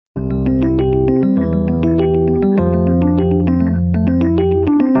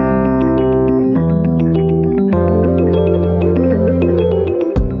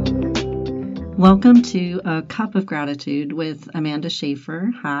Welcome to A Cup of Gratitude with Amanda Schaefer.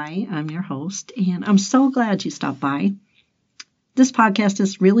 Hi, I'm your host, and I'm so glad you stopped by. This podcast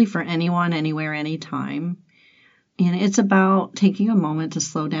is really for anyone, anywhere, anytime, and it's about taking a moment to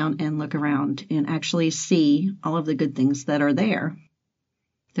slow down and look around and actually see all of the good things that are there.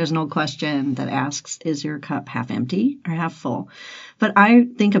 There's no question that asks, is your cup half empty or half full? But I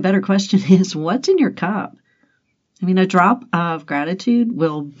think a better question is, what's in your cup? A drop of gratitude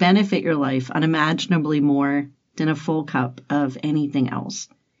will benefit your life unimaginably more than a full cup of anything else.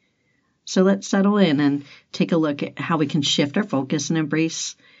 So let's settle in and take a look at how we can shift our focus and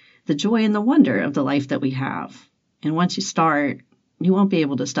embrace the joy and the wonder of the life that we have. And once you start, you won't be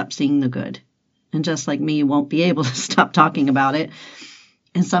able to stop seeing the good. And just like me, you won't be able to stop talking about it.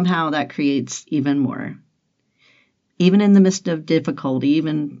 And somehow that creates even more. Even in the midst of difficulty,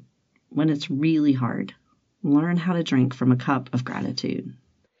 even when it's really hard. Learn how to drink from a cup of gratitude.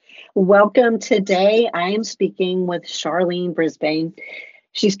 Welcome. Today, I am speaking with Charlene Brisbane.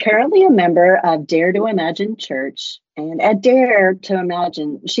 She's currently a member of Dare to Imagine Church. And at Dare to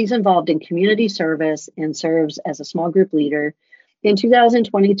Imagine, she's involved in community service and serves as a small group leader. In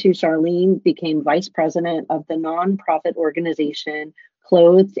 2022, Charlene became vice president of the nonprofit organization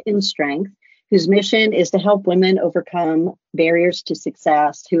Clothed in Strength, whose mission is to help women overcome barriers to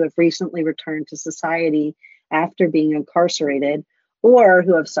success who have recently returned to society after being incarcerated or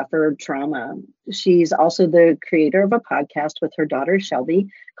who have suffered trauma. She's also the creator of a podcast with her daughter Shelby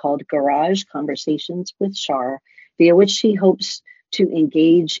called Garage Conversations with Char, via which she hopes to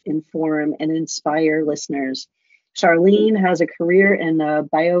engage, inform, and inspire listeners. Charlene has a career in the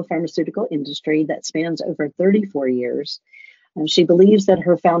biopharmaceutical industry that spans over 34 years. And she believes that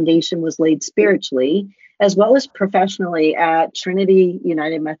her foundation was laid spiritually as well as professionally at Trinity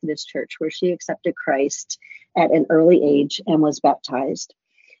United Methodist Church, where she accepted Christ at an early age and was baptized.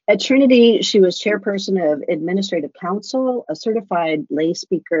 At Trinity, she was chairperson of administrative council, a certified lay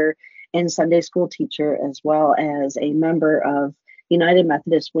speaker, and Sunday school teacher, as well as a member of United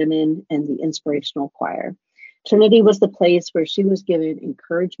Methodist Women and the Inspirational Choir. Trinity was the place where she was given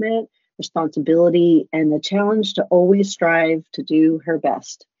encouragement, responsibility, and the challenge to always strive to do her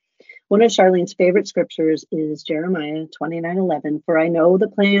best. One of Charlene's favorite scriptures is Jeremiah 29:11, "For I know the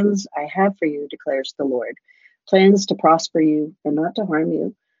plans I have for you, declares the Lord, plans to prosper you and not to harm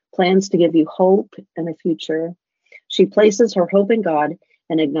you, plans to give you hope and a future." She places her hope in God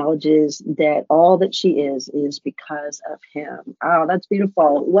and acknowledges that all that she is because of him. Oh, that's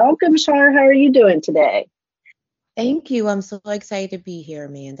beautiful. Welcome, Char. How are you doing today? Thank you. I'm so excited to be here,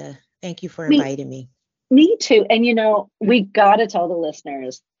 Amanda. Thank you for inviting me. Me too. And we got to tell the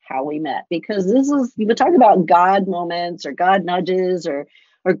listeners how we met, because we talk about God moments or God nudges or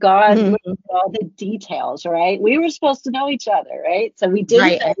God all the details, right? We were supposed to know each other, right? So we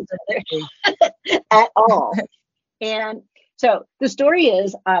didn't know each other at all. And so the story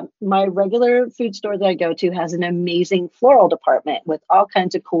is my regular food store that I go to has an amazing floral department with all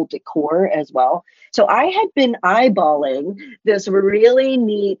kinds of cool decor as well. So I had been eyeballing this really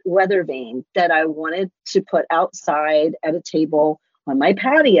neat weather vane that I wanted to put outside at a table on my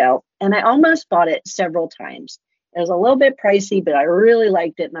patio. And I almost bought it several times. It was a little bit pricey, but I really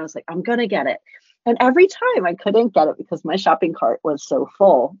liked it. And I was like, I'm going to get it. And every time I couldn't get it because my shopping cart was so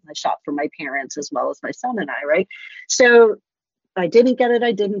full. I shopped for my parents as well as my son and I, right? So I didn't get it.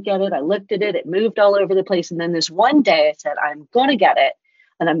 I looked at it. It moved all over the place. And then this one day I said, I'm going to get it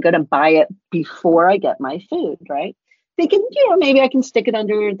and I'm going to buy it before I get my food, right? Thinking, maybe I can stick it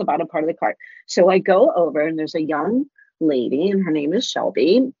under the bottom part of the cart. So I go over and there's a young lady and her name is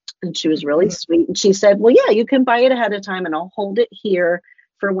Shelby. And she was really sweet. And she said, well, yeah, you can buy it ahead of time and I'll hold it here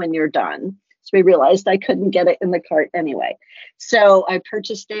for when you're done. So we realized I couldn't get it in the cart anyway. So I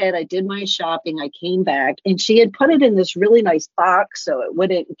purchased it. I did my shopping. I came back and she had put it in this really nice box so it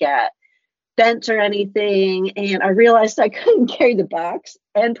wouldn't get bent or anything. And I realized I couldn't carry the box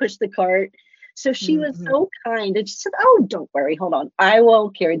and push the cart. So she was so kind and she said, oh, don't worry. Hold on. I will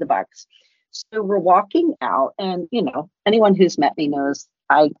carry the box. So we're walking out and, anyone who's met me knows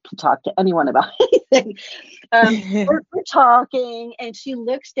I can talk to anyone about anything. We're talking and she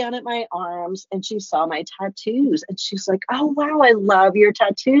looks down at my arms and she saw my tattoos and she's like, oh, wow, I love your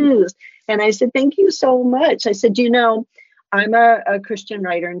tattoos. And I said, thank you so much. I said, I'm a Christian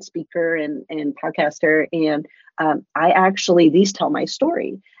writer and speaker and podcaster. And these tell my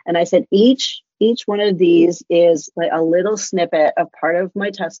story. And I said, each one of these is like a little snippet of part of my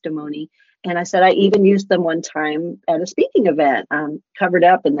testimony. And I said, I even used them one time at a speaking event, covered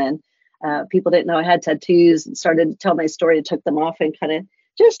up. And then people didn't know I had tattoos and started to tell my story. I took them off and kind of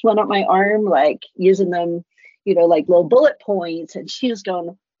just went up my arm, like using them, like little bullet points. And she was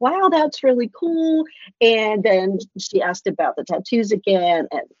going, wow, that's really cool. And then she asked about the tattoos again,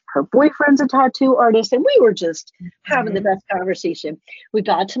 and her boyfriend's a tattoo artist. And we were just having the Mhm. best conversation. We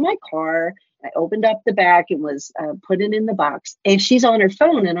got to my car. I opened up the back and was putting in the box. And she's on her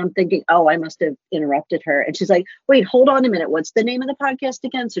phone. And I'm thinking, oh, I must have interrupted her. And she's like, wait, hold on a minute. What's the name of the podcast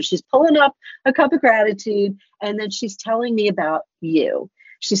again? So she's pulling up A Cup of Gratitude. And then she's telling me about you.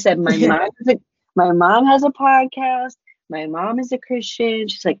 She said, my mom has a podcast. My mom is a Christian.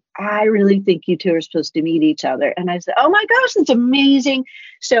 She's like, I really think you two are supposed to meet each other. And I said, oh my gosh, that's amazing.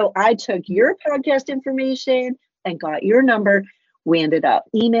 So I took your podcast information and got your number. We ended up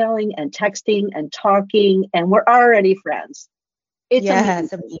emailing and texting and talking, and we're already friends. It's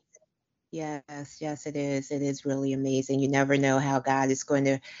Yes, amazing. yes, it is. It is really amazing. You never know how God is going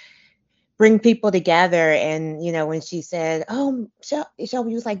to bring people together. And, when she said, oh,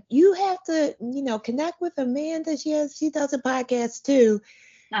 Shelby was like, you have to, connect with Amanda. She does a podcast too.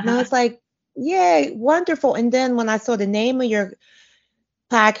 And I Uh-huh. was like, yeah, wonderful. And then when I saw the name of your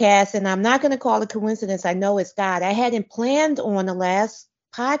podcast, and I'm not going to call it coincidence, I know it's God. I hadn't planned on the last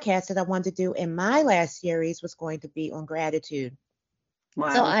podcast that I wanted to do in my last series was going to be on gratitude. So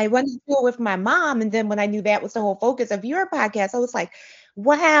Wow. I went to do it with my mom. And then when I knew that was the whole focus of your podcast, I was like,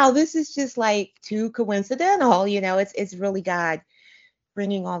 wow, this is just like too coincidental. It's really God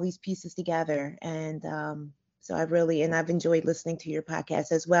bringing all these pieces together. And so I've enjoyed listening to your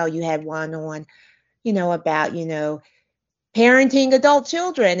podcast as well. You had one on, about, parenting adult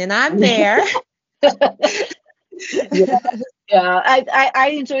children, and I'm there. Yeah. Yeah,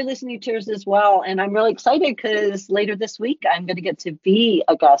 I enjoy listening to yours as well. And I'm really excited because later this week, I'm going to get to be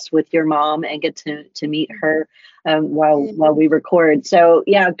a guest with your mom and get to meet her while we record. So,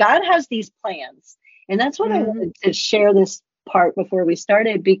 yeah, God has these plans. And that's what I Mhm. wanted to share this part before we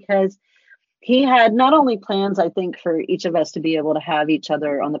started, because he had not only plans, I think, for each of us to be able to have each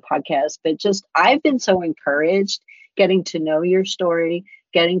other on the podcast, but just I've been so encouraged getting to know your story,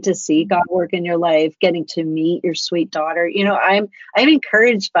 getting to see God work in your life, getting to meet your sweet daughter. I'm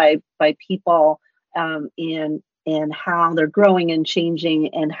encouraged by people in how they're growing and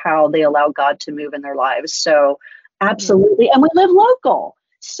changing and how they allow God to move in their lives. So Yeah. absolutely. And we live local.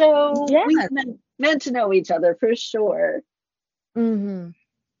 So Yeah. we meant to know each other for sure. Mhm.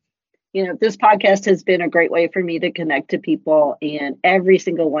 This podcast has been a great way for me to connect to people, and every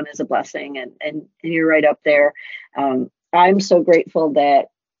single one is a blessing. And you're right up there. I'm so grateful that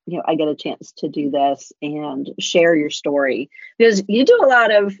I get a chance to do this and share your story, because you do a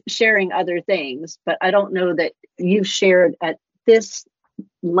lot of sharing other things, but I don't know that you've shared at this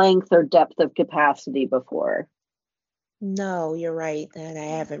length or depth of capacity before. No, you're right. And I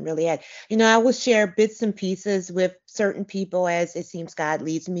haven't really had, I will share bits and pieces with certain people as it seems God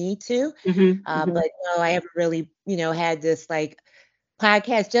leads me to. Hmm. Hmm. But no, I haven't really, had this like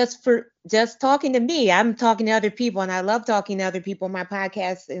podcast just talking to me. I'm talking to other people, and I love talking to other people on my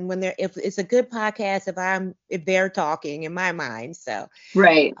podcast. And if it's a good podcast, if they're talking in my mind. So,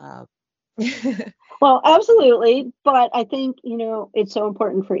 Right. um, Well, absolutely. But I think, it's so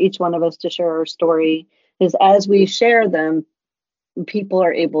important for each one of us to share our story, is as we share them, people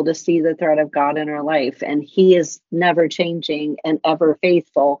are able to see the thread of God in our life. And He is never changing and ever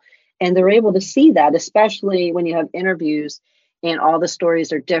faithful. And they're able to see that, especially when you have interviews and all the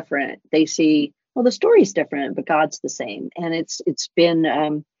stories are different. They see, well, the story's different, but God's the same. And it's been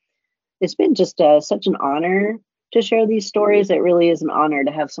just such an honor to share these stories. It really is an honor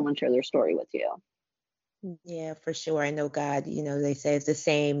to have someone share their story with you. yeah, for sure. I know God, they say it's the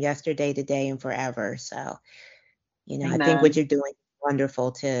same yesterday, today, and forever. So, I think what Amen. you're doing is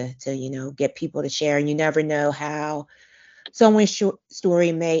wonderful to get people to share. And you never know how someone's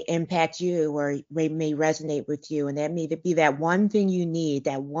story may impact you or may resonate with you. And that may be that one thing you need,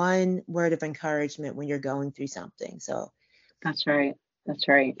 that one word of encouragement when you're going through something. So, That's right. That's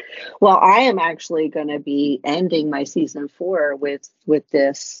right. Well, I am actually going to be ending my season 4 with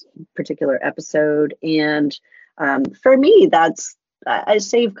this particular episode, and for me, that's I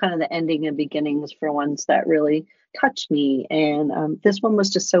save kind of the ending and beginnings for ones that really touch me, and this one was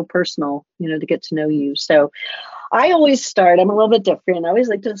just so personal, to get to know you. So I always start. I'm a little bit different. I always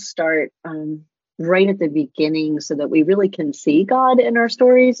like to start right at the beginning so that we really can see God in our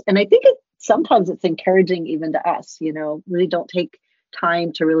stories. And I think sometimes it's encouraging even to us. We don't take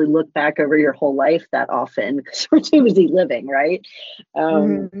time to really look back over your whole life that often because we're too busy living, right?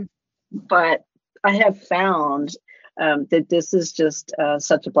 Um, mhm. but I have found that this is just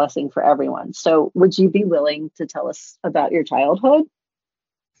such a blessing for everyone. So, would you be willing to tell us about your childhood?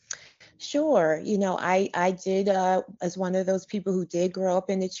 Sure. I did, as one of those people who did grow up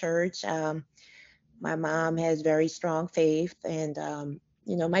in the church. My mom has very strong faith, and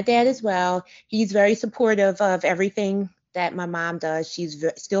my dad as well. He's very supportive of everything that my mom does. She's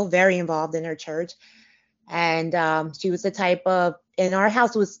still very involved in her church. And she was and our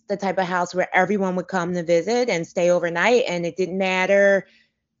house was the type of house where everyone would come to visit and stay overnight. And it didn't matter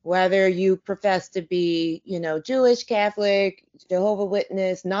whether you profess to be, Jewish, Catholic, Jehovah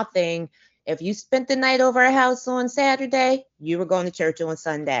Witness, nothing. If you spent the night over our house on Saturday, you were going to church on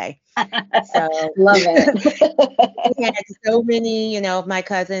Sunday. So Love it. we had so many, of my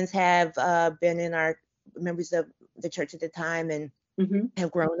cousins have been in our members of the church at the time and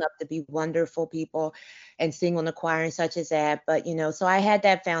have grown up to be wonderful people and sing on the choir and such as that. But, so I had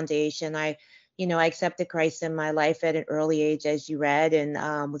that foundation. I accepted Christ in my life at an early age, as you read, and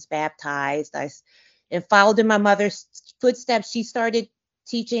was baptized. And followed in my mother's footsteps. She started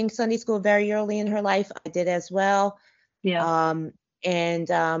teaching Sunday school very early in her life. I did as well. Yeah.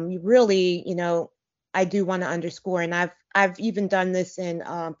 Really, I do want to underscore, and I've even done this in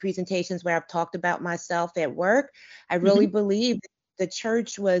presentations where I've talked about myself at work. I really believe the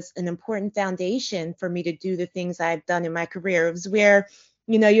church was an important foundation for me to do the things I've done in my career. It was where,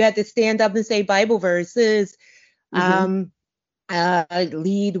 you had to stand up and say Bible verses, lead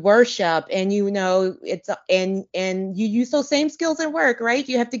worship, and it's and you use those same skills at work, right?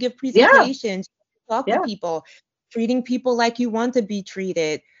 You have to give presentations, talk to people, treating people like you want to be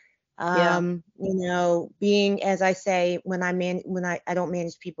treated. Being, as I say, when I don't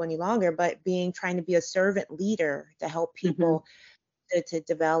manage people any longer, but trying to be a servant leader to help people to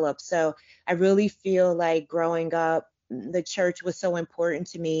develop. So I really feel like growing up, the church was so important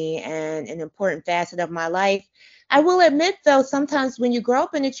to me and an important facet of my life. I will admit, though, sometimes when you grow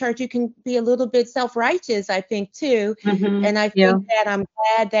up in the church, you can be a little bit self-righteous, I think, too. And I think that I'm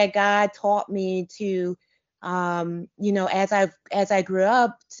glad that God taught me to, as I grew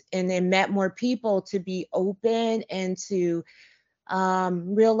up and then met more people, to be open and to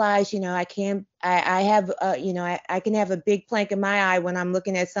realize, I can have a big plank in my eye when I'm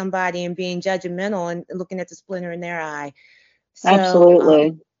looking at somebody and being judgmental and looking at the splinter in their eye. So,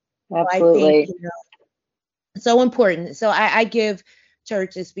 Absolutely. I think, so important. So I give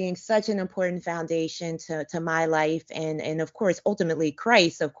church as being such an important foundation to my life, and of course, ultimately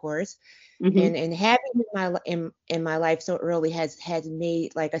Christ, of course. And having in my life so early has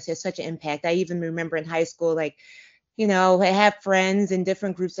made, like I said, such an impact. I even remember in high school, like, I have friends and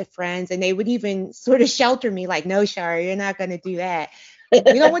different groups of friends, and they would even sort of shelter me, like, no, Shari, you're not going to do that. We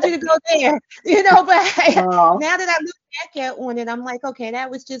don't want you to go there, but now that I look back on it, I'm like, okay, that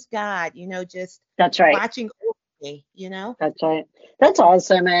was just God, just that's right. Watching over me, That's right. That's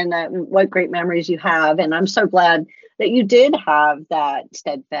awesome. And what great memories you have. And I'm so glad that you did have that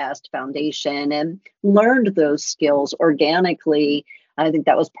steadfast foundation and learned those skills organically. I think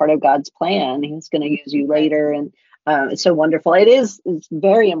that was part of God's plan. He's going to use you later. And it's so wonderful. It's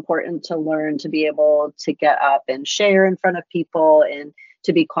very important to learn to be able to get up and share in front of people and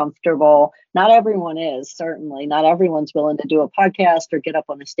to be comfortable. Not everyone is, certainly. Not everyone's willing to do a podcast or get up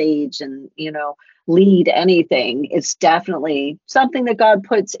on a stage and, lead anything. It's definitely something that God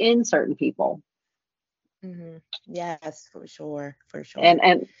puts in certain people. Yes, for sure.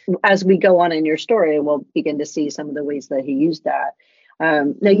 And as we go on in your story, we'll begin to see some of the ways that he used that.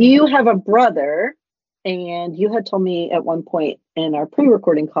 Now, you have a brother, and you had told me at one point in our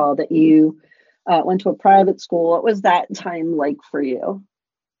pre-recording call that you went to a private school. What was that time like for you?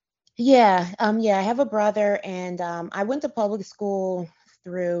 Yeah, I have a brother, and I went to public school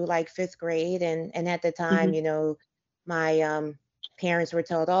through like 5th grade, and at the time, my parents were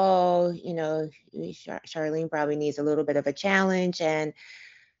told, oh, Charlene probably needs a little bit of a challenge, and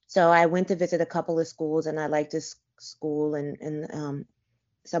so I went to visit a couple of schools, and I liked this school in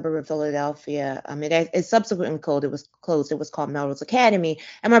suburb of Philadelphia. It's subsequently called, it was closed. It was called Melrose Academy,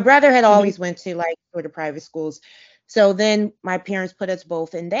 and my brother had always went to like sort of private schools. So then my parents put us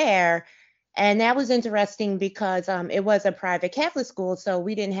both in there. And that was interesting because it was a private Catholic school. So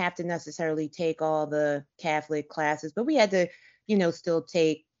we didn't have to necessarily take all the Catholic classes, but we had to, still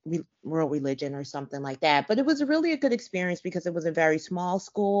take world religion or something like that. But it was really a good experience because it was a very small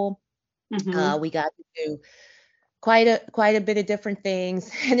school. We got to do quite a bit of different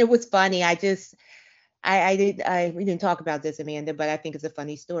things. And it was funny. We didn't talk about this, Amanda, but I think it's a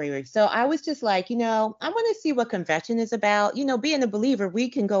funny story. So I was just like, I want to see what confession is about. Being a believer, we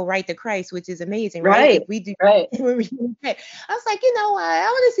can go right to Christ, which is amazing, right? Like we do. Right. I was like, I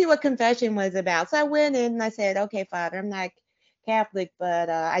want to see what confession was about. So I went in and I said, okay, Father, I'm not Catholic,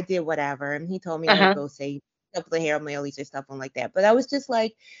 but I did whatever. And he told me I would go say a couple of Hail Marys or something like that. But I was just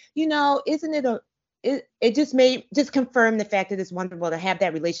like, isn't it it just confirmed the fact that it's wonderful to have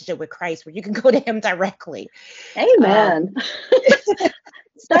that relationship with Christ where you can go to him directly. Amen.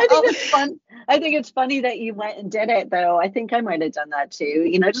 So, I think it's fun. I think it's funny that you went and did it, though. I think I might have done that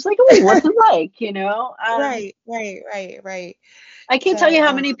too. Just like, oh, what's it like? right. I can't tell you So,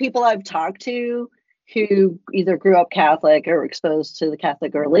 how many people I've talked to who either grew up Catholic or were exposed to the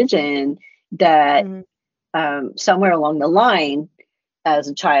Catholic religion that mhm, somewhere along the line, as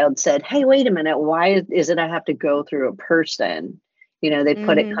a child, said, "Hey, wait a minute, why is it I have to go through a person?" They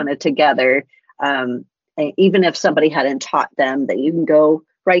put it mhm, kind of together. And even if somebody hadn't taught them that you can go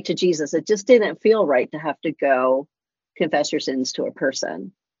right to Jesus, it just didn't feel right to have to go confess your sins to a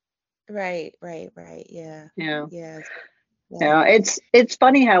person. right. Yeah. Yeah. Yes. Yeah. Yeah, it's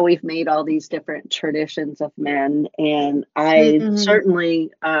funny how we've made all these different traditions of men, and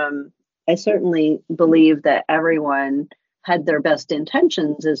Mhm, I certainly believe that everyone had their best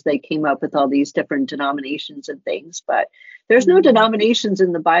intentions as they came up with all these different denominations and things, but there's no mhm, denominations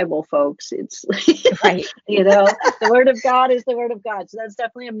in the Bible, folks. It's right. the word of God is the word of God. So that's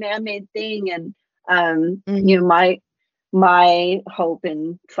definitely a man-made thing. And Mhm, my hope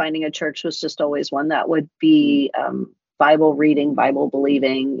in finding a church was just always one that would be Bible reading, Bible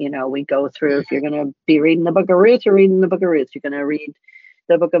believing. We go through, if you're going to be reading the book of Ruth, you're reading the book of Ruth. You're going to read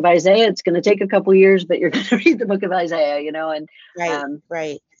the book of Isaiah. It's going to take a couple years, but you're going to read the book of Isaiah, and right. um,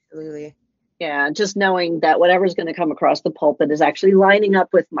 Right. Absolutely. yeah, just knowing that whatever's going to come across the pulpit is actually lining up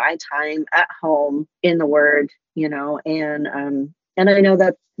with my time at home in the Word, and I know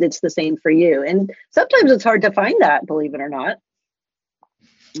that it's the same for you. And sometimes it's hard to find that, believe it or not.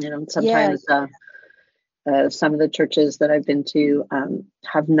 Yeah. Sometimes some of the churches that I've been to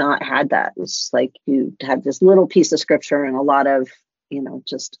have not had that. It's like you have this little piece of scripture and a lot of,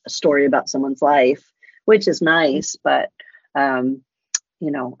 just a story about someone's life, which is nice. But,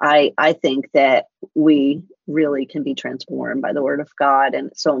 I think that we really can be transformed by the word of God.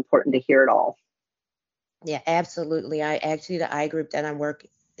 And it's so important to hear it all. Yeah, absolutely. The I group that I'm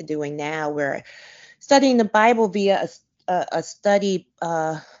doing now, we're studying the Bible via a study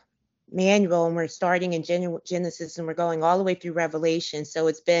manual, and we're starting in Genesis, and we're going all the way through Revelation. So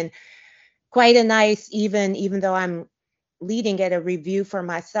it's been quite a nice, even though I'm leading at a review for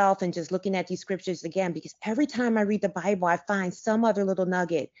myself and just looking at these scriptures again, because every time I read the Bible, I find some other little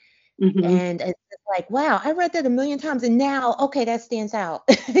nugget. Hmm. And it's just like, wow, I read that a million times, and now, okay, that stands out,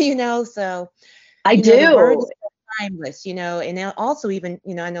 so I the word do. is so timeless, and then also, even,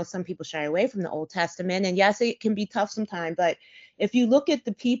 I know some people shy away from the Old Testament, and yes, it can be tough sometimes, but if you look at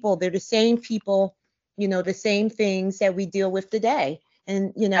the people, they're the same people, the same things that we deal with today,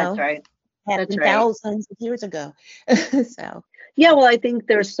 and, That's right. That's happened right. thousands of years ago. So, Yeah, well, I think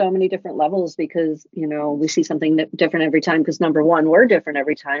there's so many different levels because, we see something different every time because number one, we're different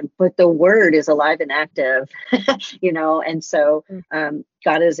every time, but the word is alive and active, and so mm,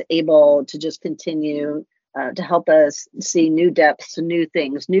 God is able to just continue to help us see new depths, new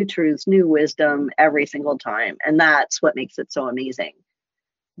things, new truths, new wisdom every single time. And that's what makes it so amazing.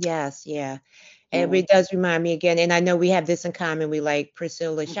 yes, yeah. And Yeah. it does remind me again, and I know we have this in common. We like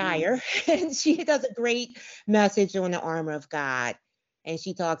Priscilla Hmm. Shire, and she does a great message on the armor of God. And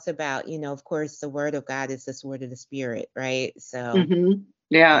she talks about, of course, the word of God is the sword of the spirit, right? So, Hmm.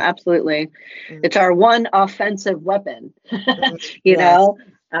 Yeah, uh, absolutely. mm, It's our one offensive weapon, mm, you yes, know?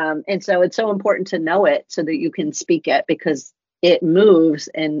 And so it's so important to know it so that you can speak it because it moves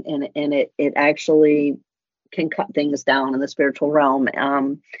and it actually can cut things down in the spiritual realm,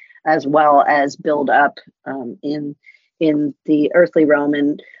 as well as build up in the earthly realm.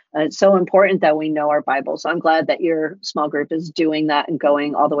 And it's so important that we know our Bible. So I'm glad that your small group is doing that and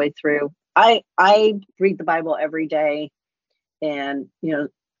going all the way through. I read the Bible every day, and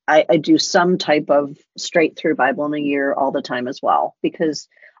I do some type of straight through Bible in a year all the time as well, because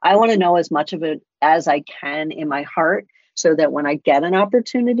I want to know as much of it as I can in my heart so that when I get an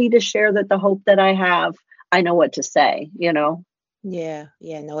opportunity to share that the hope that I have, I know what to say. yeah,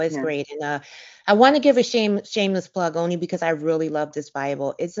 no, it's Yeah. great. And I want to give a shameless plug only because I really love this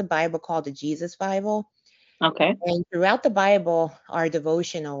Bible. It's a Bible called the Jesus Bible. Okay. And throughout the Bible are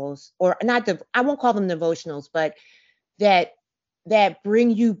devotionals, or not, I won't call them devotionals, but that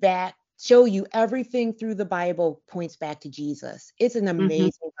bring you back, show you everything through the Bible points back to Jesus. It's an Hmm.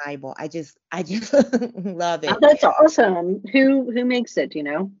 amazing Bible. I just love Oh, it. that's awesome. Who makes it?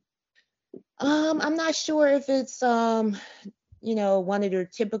 I'm not sure if it's one of your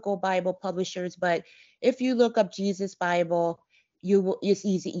typical Bible publishers, but if you look up Jesus Bible, it's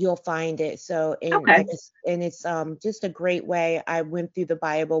easy, you'll find it. So, and Okay. like it's just a great way. I went through the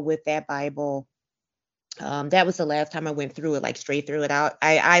Bible with that Bible That was the last time I went through it, like straight through it out.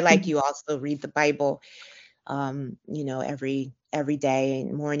 I like you also read the Bible, every day,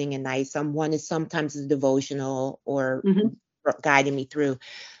 morning and night. One is sometimes a devotional or Mhm. guiding me through.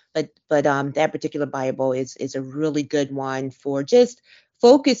 But that particular Bible is a really good one for just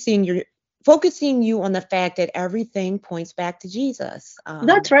focusing you on the fact that everything points back to Jesus.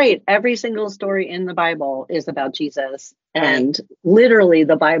 That's right. Every single story in the Bible is about Jesus. Right. And literally,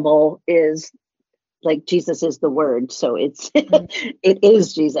 the Bible is like Jesus is the word. So Mhm. it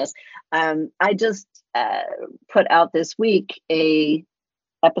is Jesus. I just put out this week a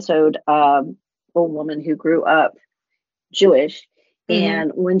episode of a woman who grew up Jewish. Mhm.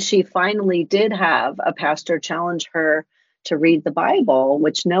 And when she finally did have a pastor challenge her to read the Bible,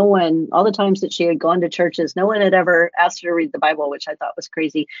 which no one, all the times that she had gone to churches, no one had ever asked her to read the Bible, which I thought was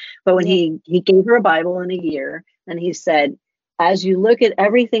crazy. But when Yeah. he gave her a Bible in a year, and he said, as you look at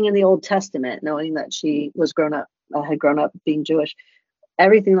everything in the Old Testament, knowing that she was had grown up being Jewish,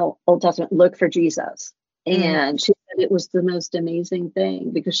 everything in the Old Testament, look for Jesus. Mhm. And she said it was the most amazing thing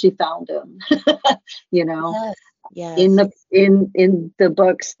because she found him, you know Yes. in Yes. the in the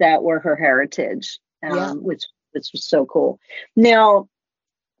books that were her heritage, Yeah. which was so cool. Now,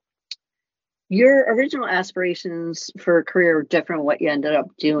 your original aspirations for a career were different. What you ended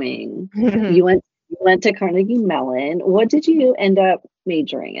up doing, you went to Carnegie Mellon. What did you end up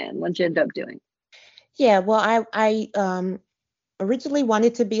majoring in? What did you end up doing? Yeah. Well, I originally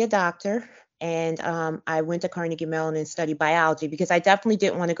wanted to be a doctor, and I went to Carnegie Mellon and studied biology because I definitely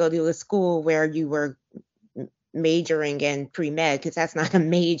didn't want to go to a school where you were majoring in pre-med, because that's not a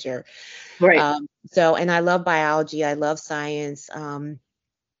major. Right. And I love biology, I love science,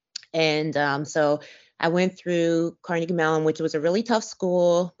 and so I went through Carnegie Mellon, which was a really tough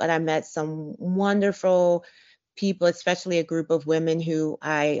school, but I met some wonderful people, especially a group of women who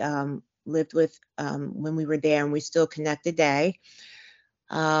I lived with when we were there, and we still connect today.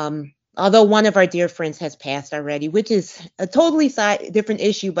 Although one of our dear friends has passed already, which is a totally different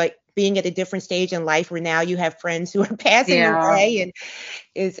issue, but being at a different stage in life where now you have friends who are passing Yeah. away and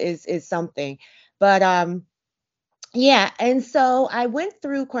is something. But yeah, and so I went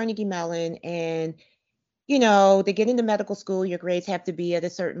through Carnegie Mellon, and to get into medical school, your grades have to be at a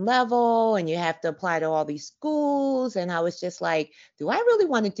certain level and you have to apply to all these schools. And I was just like, do I really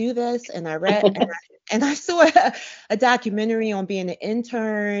want to do this? And I read and I saw a documentary on being an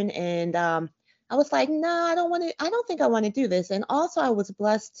intern. And I was like, no, I don't think I want to do this. And also I was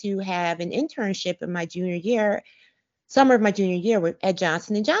blessed to have an internship in my summer of my junior year at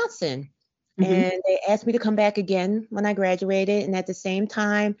Johnson and Johnson. Hmm. And they asked me to come back again when I graduated. And at the same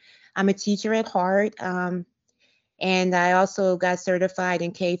time, I'm a teacher at heart. And I also got certified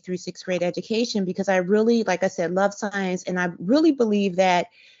in K through sixth grade education because I really, like I said, love science. And I really believe that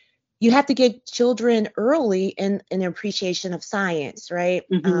you have to get children early in an appreciation of science, right?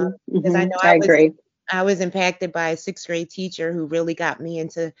 Hmm. Because I Hmm. know I agree. I was impacted by a sixth grade teacher who really got me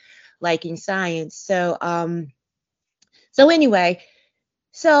into liking science. So anyway,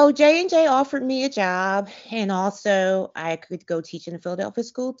 so J&J offered me a job, and also I could go teach in the Philadelphia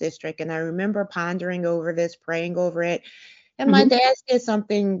School District. And I remember pondering over this, praying over it. And my Hmm. dad said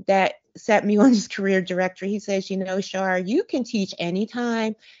something that set me on his career directory. He says, Shar, you can teach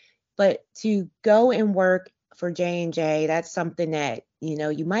anytime, but to go and work for J&J, that's something that,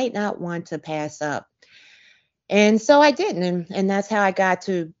 you might not want to pass up. And so I didn't. And that's how I got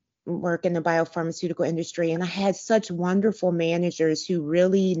to work in the biopharmaceutical industry. And I had such wonderful managers who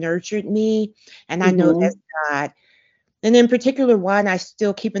really nurtured me. And I know Hmm. that's God. And in particular, one, I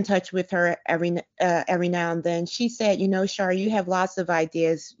still keep in touch with her every now and then. She said, Shar, you have lots of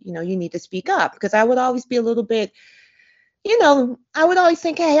ideas. You need to speak up, because I would always be a little bit, I would always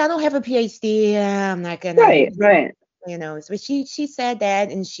think, hey, I don't have a PhD. I'm not gonna, Right. Right. So she said that,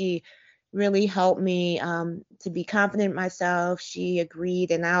 and she really helped me to be confident in myself. She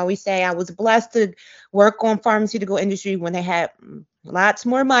agreed. And I always say I was blessed to work on pharmaceutical industry when they had lots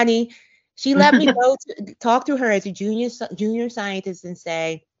more money. She let me go to talk to her as a junior scientist and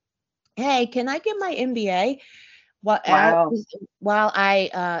say, hey, can I get my MBA? Wow. While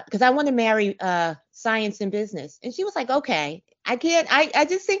because I want to marry science and business. And she was like, okay, I can't, I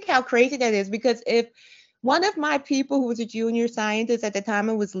just think how crazy that is, because if one of my people who was a junior scientist at the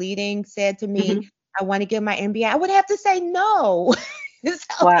time I was leading said to me, Hmm. I want to get my MBA, I would have to say no.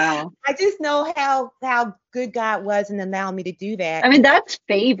 So Wow. I just know how good God was and allowed me to do that. I mean, that's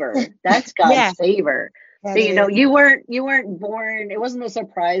favor. That's God's Yeah, favor. that That, is. you weren't born. It wasn't a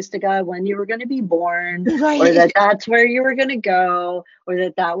surprise to God when you were going to be born, or Right. that that's where you were going to go, or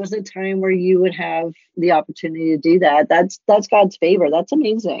that that was a time where you would have the opportunity to do that. That's God's favor. That's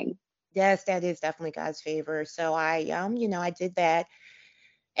amazing. Yes, that is definitely God's favor. So I did that.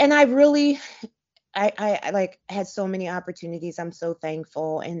 And I really I like had so many opportunities. I'm so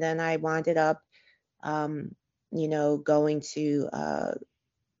thankful. And then I wound up um, going to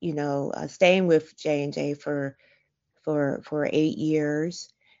staying with J&J for 8 years.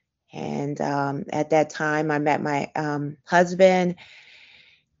 And at that time, I met my husband,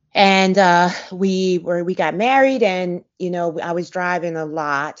 and we got married, and I was driving a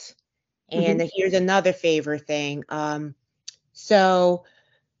lot. Hmm. And here's another favor thing. So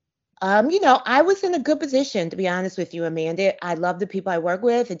I was in a good position, to be honest with you, Amanda. I love the people I work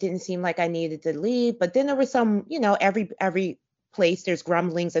with. It didn't seem like I needed to leave, but then there was some, every place there's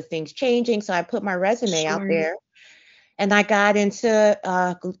grumblings of things changing. So I put my resume out Sure. there, and I got into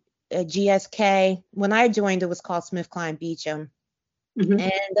GSK. When I joined, it was called SmithKline Beecham, Hmm.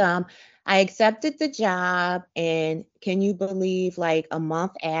 and I accepted the job. And can you believe, like a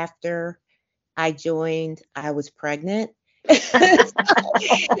month after I joined, I was pregnant. And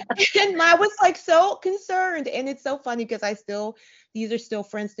I was like so concerned. And it's so funny because these are still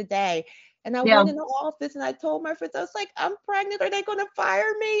friends today. And I Yeah. went in the office and I told my friends, I was like, I'm pregnant. Are they going to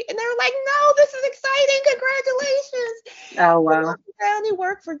fire me? And they were like, no, this is exciting. Congratulations. Oh, You know, wow. I only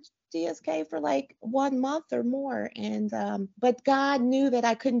worked for GSK for like 1 month or more. And, but God knew that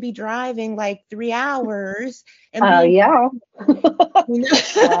I couldn't be driving like 3 hours and Oh, being, yeah. you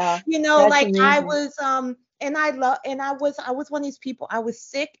know, Wow. That's like I amazing. was, and I was one of these people. I was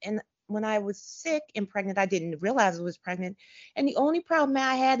sick, and when I was sick and pregnant, I didn't realize I was pregnant. And the only problem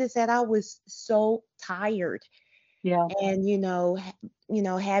I had is that I was so tired. Yeah. And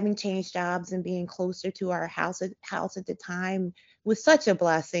having changed jobs and being closer to our house at the time was such a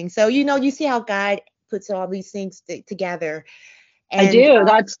blessing. So you see how God puts all these things together. I And do.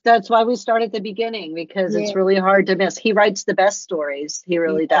 That's why we start at the beginning, because yeah, it's really hard to miss. He writes the best stories. He he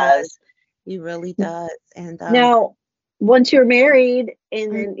really does. does. He really does. And Now, once you're married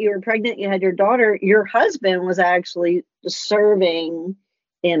and mm, then you were pregnant, you had your daughter, your husband was actually serving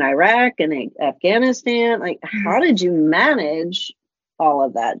in Iraq and in Afghanistan. Like, how mm. did you manage all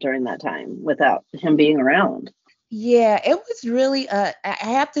of that during that time without him being around? Yeah, it was really I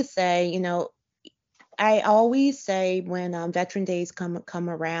have to say, I always say when Veteran Days come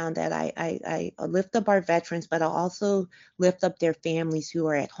around that I lift up our veterans, but I also lift up their families who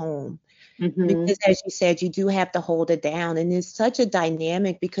are at home. Hmm. Because as you said, you do have to hold it down. And it's such a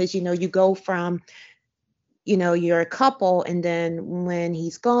dynamic because, you go from, you're a couple, and then when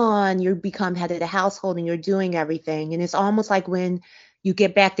he's gone, you become head of the household and you're doing everything. And it's almost like when you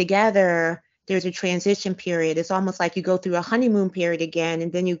get back together, there's a transition period. It's almost like you go through a honeymoon period again,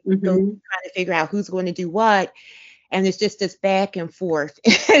 and then you go Hmm. trying to figure out who's going to do what. And it's just this back and forth.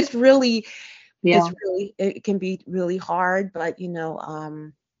 It can be really hard, but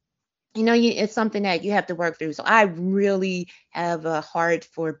it's something that you have to work through. So I really have a heart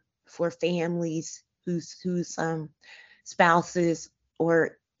for families whose spouses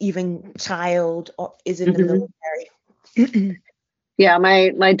or even child is in the Hmm. military. Yeah,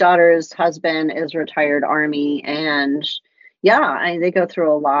 my daughter's husband is retired Army, and yeah, they go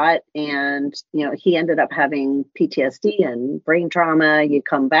through a lot, and he ended up having PTSD and brain trauma. You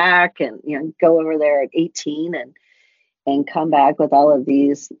come back and go over there at 18 and come back with all of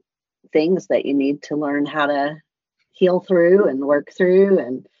these things that you need to learn how to heal through and work through,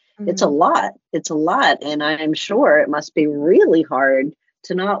 and it's a Mhm. lot. It's a lot, and I'm sure it must be really hard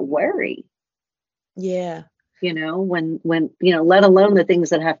to not worry, Yeah, when let alone the things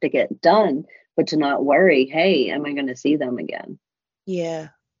that have to get done, but to not worry, hey, am I going to see them again? yeah,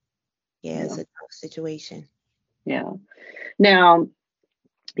 yeah. It's Yeah. a tough situation. Yeah. Now,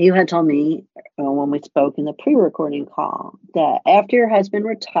 you had told me when we spoke in the pre-recording call that after your husband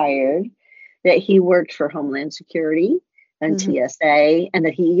retired, that he worked for Homeland Security and Mhm. TSA, and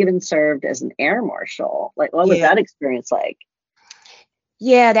that he even served as an air marshal. Like, what was Yeah. that experience like?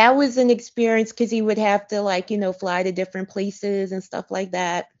 Yeah, that was an experience because he would have to, like, fly to different places and stuff like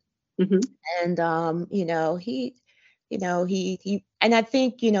that. Hmm. And and I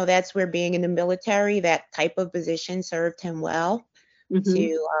think, that's where being in the military, that type of position served him well Hmm.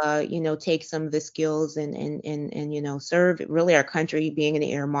 to take some of the skills and serve really our country, being in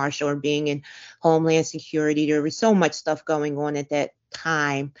the air marshal or being in Homeland Security. There was so much stuff going on at that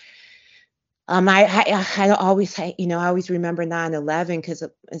time. I always I always remember 9/11 because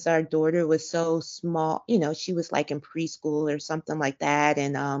as our daughter was so small, she was like in preschool or something like that.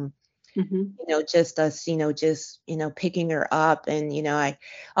 And Hmm. just us, picking her up. And, I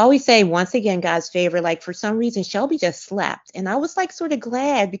always say, once again, God's favor, like for some reason, Shelby just slept. And I was like sort of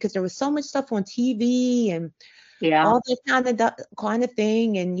glad because there was so much stuff on TV and Yeah, all that kind of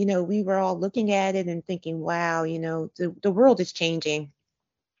thing. And, we were all looking at it and thinking, wow, the world is changing,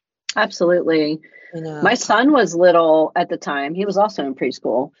 absolutely. you My know. son was little at the time. He was also in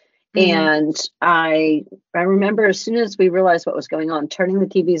preschool. Hmm. And I remember as soon as we realized what was going on, turning the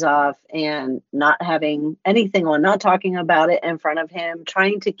TVs off and not having anything on, not talking about it in front of him,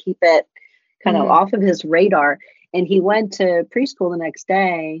 trying to keep it kind of Hmm. off of his radar. And he went to preschool the next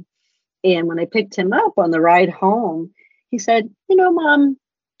day. And when I picked him up on the ride home, he said, Mom,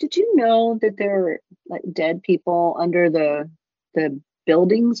 did you know that there are like dead people under the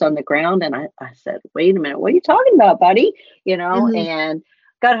buildings on the ground? And I said, wait a minute, what are you talking about, buddy? Hmm. And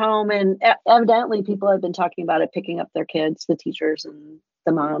got home, and evidently people had been talking about it, picking up their kids, the teachers and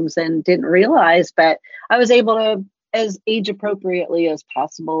the moms, and didn't realize. But I was able to, as age appropriately as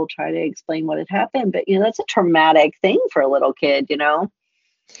possible, try to explain what had happened. But that's a traumatic thing for a little kid.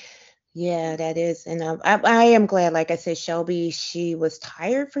 Yeah, that is. And I am glad, like I said, Shelby, she was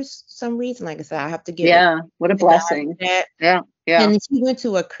tired for some reason. Like I said, I have to give it Yeah, what a to God blessing. for that. Yeah, yeah. And she went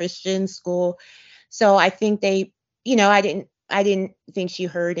to a Christian school. So I think I didn't think she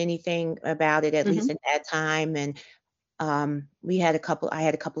heard anything about it, at least Hmm. at that time. And I had a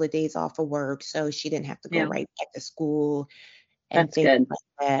couple of days off of work, so she didn't have to go Yeah, right back to school and that's things good.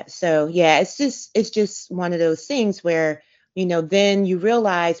 like that. So yeah, it's just one of those things where, then you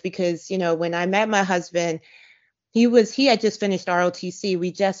realize, because, when I met my husband, he had just finished ROTC.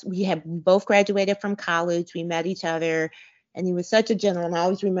 We both graduated from college. We met each other, and he was such a gentleman. I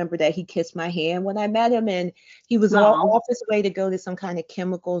always remember that he kissed my hand when I met him, and he was all No. off his way to go to some kind of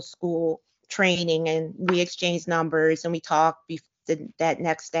chemical school training, and we exchanged numbers and we talked that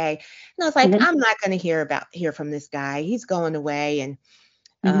next day. And I was like, Hmm. I'm not going to hear from this guy. He's going away. And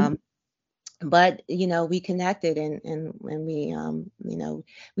Hmm. um, but we connected, and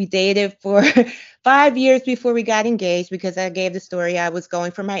we dated for 5 years before we got engaged, because I gave the story I was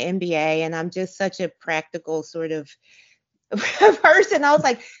going for my MBA, and I'm just such a practical sort of person. I was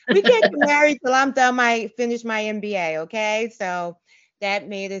like, we can't get married till I'm done finish my MBA, okay? So that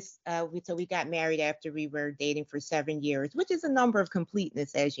made us we got married after we were dating for 7 years, which is a number of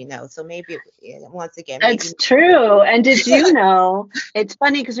completeness, as you know. So maybe once again, maybe. That's true. And did you know? It's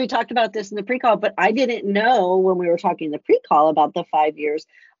funny because we talked about this in the pre-call, but I didn't know when we were talking in the pre-call about the 5 years.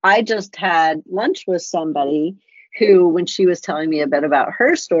 I just had lunch with somebody who, when she was telling me a bit about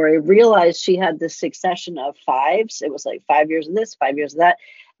her story, realized she had this succession of fives. It was like 5 years of this, 5 years of that.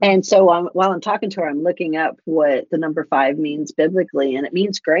 And so while I'm talking to her, I'm looking up what the number five means biblically, and it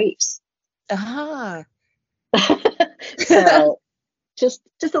means grace. Ah. So just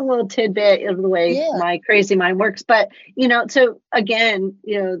a little tidbit of the way Yeah. my crazy mind works. But so again,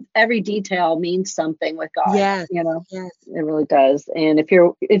 every detail means something with God. Yes. Yes. It really does. And if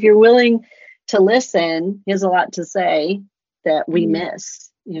you're willing to listen, he has a lot to say that we Mhm.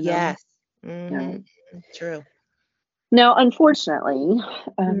 miss. Yes. Hmm. Um, True. Now, unfortunately,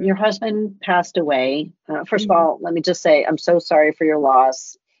 your Mhm. husband passed away. First of Mhm. all, let me just say I'm so sorry for your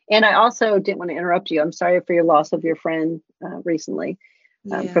loss. And I also didn't want to interrupt you. I'm sorry for your loss of your friend recently,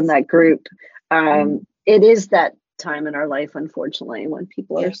 from Yes. that group. Mhm. It is that time in our life, unfortunately, when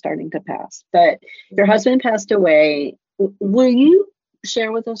people are Yeah. starting to pass. But your Mhm. husband passed away. Will you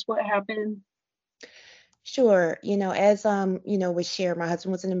share with us what happened? Sure. As was shared, my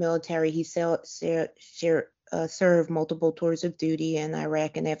husband was in the military. He served multiple tours of duty in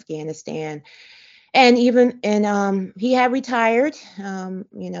Iraq and Afghanistan. And even and he had retired,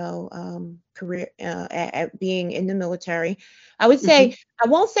 career at being in the military. I would Hmm. say, I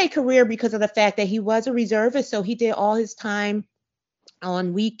won't say career, because of the fact that he was a reservist, so he did all his time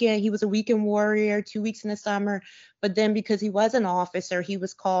on weekend. He was a weekend warrior, 2 weeks in the summer. But then, because he was an officer, he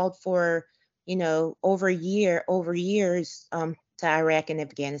was called for, over years, to Iraq and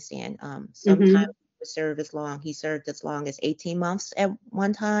Afghanistan. Sometimes Hmm. he served as long as 18 months at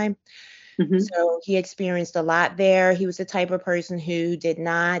one time. Hmm. So he experienced a lot there. He was the type of person who did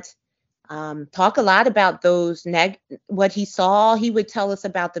not talk a lot about what he saw. He would tell us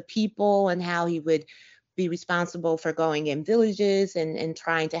about the people and how he would be responsible for going in villages and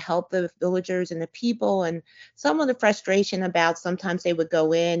trying to help the villagers and the people, and some of the frustration about sometimes they would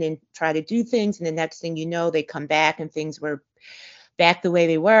go in and try to do things, and the next thing you know, they come back and things were back the way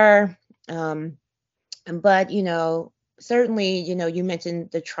they were. Um, but certainly, you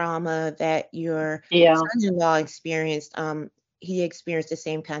mentioned the trauma that your Yeah. son-in-law experienced. He experienced the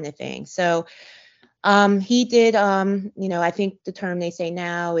same kind of thing. So he did, I think the term they say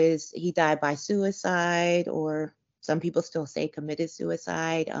now is he died by suicide, or some people still say committed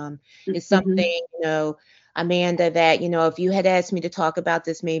suicide. It's Hmm. something, Amanda, that, if you had asked me to talk about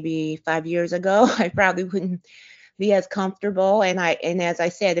this maybe 5 years ago, I probably wouldn't be as comfortable. And as I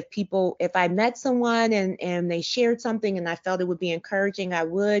said, if I met someone and they shared something and I felt it would be encouraging, I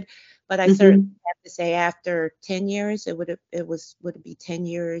would. But I certainly have to say, after 10 years, would it be 10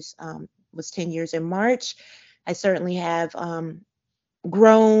 years? Was 10 years in March. I certainly have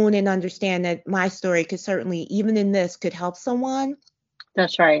grown and understand that my story could certainly, even in this, could help someone.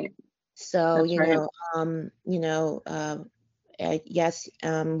 That's right. So, That's right. Yes,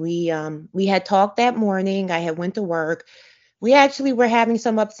 we had talked that morning. I had went to work. We actually were having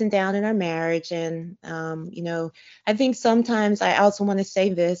some ups and downs in our marriage. And, I think sometimes I also want to say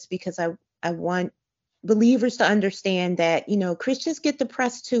this because I want believers to understand that, Christians get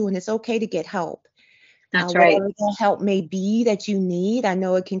depressed too, and it's okay to get help. That's right. Whatever that help may be that you need. I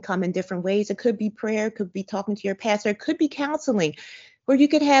know it can come in different ways. It could be prayer, it could be talking to your pastor, it could be counseling, or you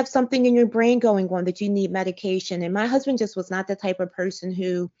could have something in your brain going on that you need medication. And my husband just was not the type of person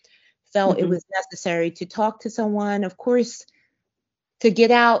who felt it was necessary to talk to someone. Of course, to get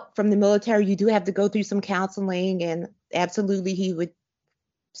out from the military, you do have to go through some counseling, and absolutely he would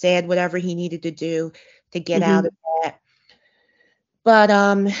say whatever he needed to do to get out of that. But,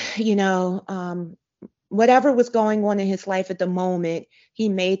 whatever was going on in his life at the moment, he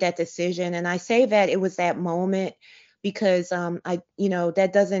made that decision. And I say that it was that moment because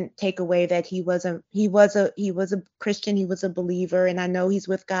that doesn't take away that he was a Christian, he was a believer, and I know he's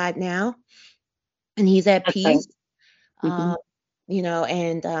with God now and he's at peace. Right.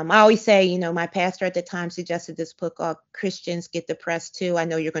 I always say, my pastor at the time suggested this book called Christians Get Depressed Too. I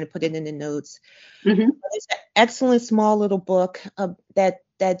know you're going to put it in the notes. But it's an excellent small little book that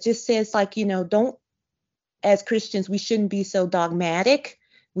just says, don't, as Christians, we shouldn't be so dogmatic.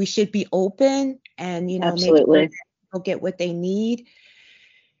 We should be open and, absolutely, make sure people get what they need.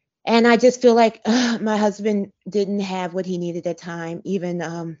 And I just feel like my husband didn't have what he needed at the time. Even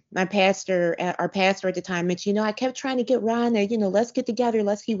our pastor at the time mentioned, I kept trying to get Ron there, let's get together.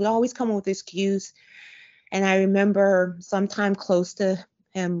 He would always come up with excuse. And I remember sometime close to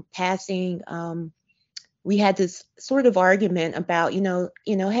him passing, we had this sort of argument about,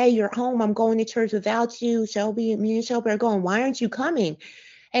 hey, you're home. I'm going to church without you. Me and Shelby are going. Why aren't you coming?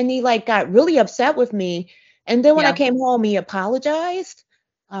 And he got really upset with me. And then when I came home, he apologized.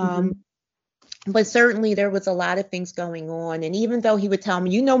 But certainly there was a lot of things going on. And even though he would tell me,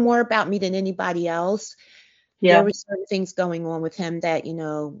 you know more about me than anybody else, there were certain things going on with him that,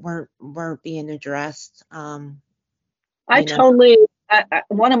 weren't being addressed. One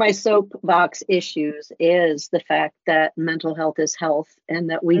of my soapbox issues is the fact that mental health is health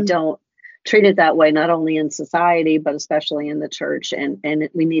and that we don't treat it that way, not only in society, but especially in the church. And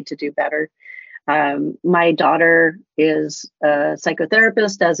we need to do better. My daughter is a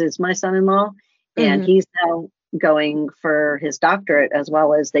psychotherapist, as is my son-in-law, and he's now going for his doctorate, as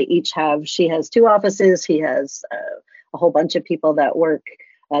well as she has 2 offices. He has a whole bunch of people that work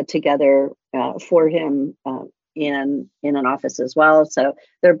together for him in an office as well. So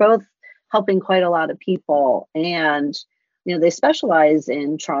they're both helping quite a lot of people. And, they specialize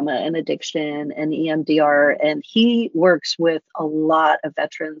in trauma and addiction and EMDR, and he works with a lot of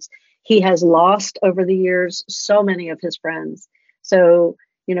veterans. He has lost over the years so many of his friends. So,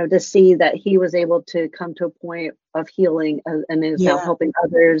 to see that he was able to come to a point of healing and is now helping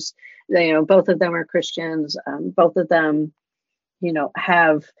others. Both of them are Christians. Both of them,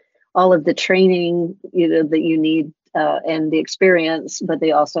 have all of the training, that you need and the experience, but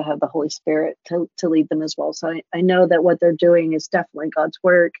they also have the Holy Spirit to lead them as well. So I know that what they're doing is definitely God's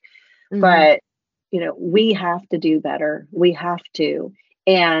work, but, we have to do better. We have to.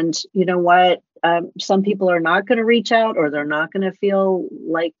 And you know what? Some people are not going to reach out, or they're not going to feel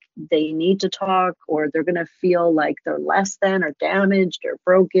like they need to talk, or they're going to feel like they're less than or damaged or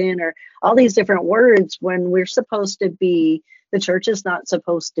broken or all these different words when we're supposed to be, the church is not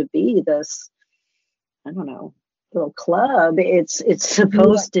supposed to be this, I don't know, little club. It's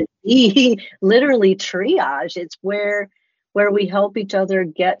supposed to be literally triage. It's where we help each other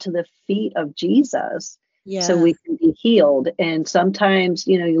get to the feet of Jesus. So we can be healed. And sometimes,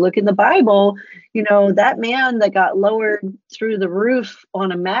 you look in the Bible, that man that got lowered through the roof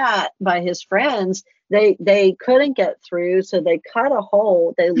on a mat by his friends, they couldn't get through. So they cut a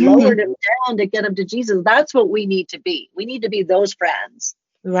hole. They lowered him down to get him to Jesus. That's what we need to be. We need to be those friends.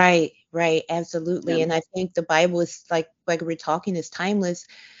 Right. Absolutely. Yeah. And I think the Bible is like we're talking, is timeless.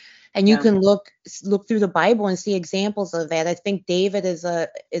 And you can look through the Bible and see examples of that. I think David is an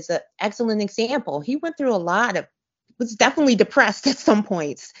excellent example. He went through was definitely depressed at some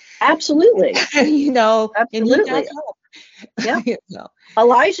points. Absolutely. Absolutely. And he got help. Yeah.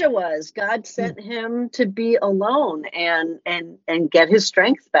 Elijah was. God sent him to be alone and get his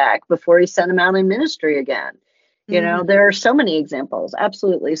strength back before he sent him out in ministry again. There are so many examples.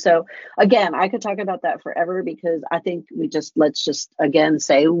 Absolutely. So again, I could talk about that forever, because I think let's just again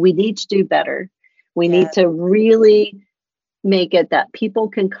say we need to do better. We Yeah. need to really make it that people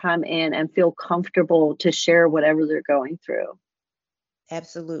can come in and feel comfortable to share whatever they're going through.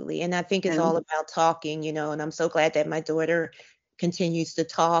 Absolutely. And I think it's And all about talking, and I'm so glad that my daughter continues to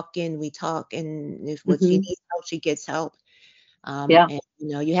talk, and we talk, and if what she needs help, she gets help. yeah, And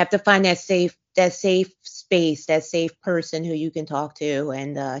you have to find that safe space, that safe person who you can talk to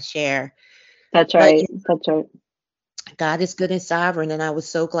and share. that's But right. That's right. God is good and sovereign, and I was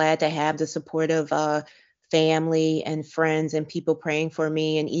so glad to have the support of family and friends and people praying for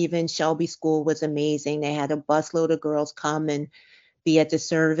me. And even Shelby School was amazing. They had a busload of girls come and be at the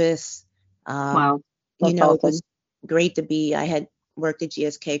service. Um, Wow. That's it was awesome. great to be. I had worked at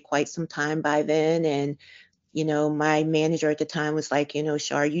GSK quite some time by then, and my manager at the time was like,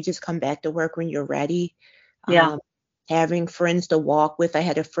 Shar, you just come back to work when you're ready. Yeah. Having friends to walk with. I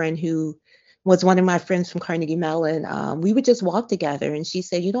had a friend who was one of my friends from Carnegie Mellon. We would just walk together, and she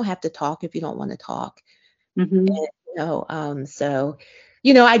said, you don't have to talk if you don't want to talk. Mm-hmm. And, so,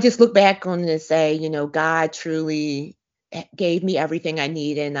 I just look back on it and say, God truly gave me everything I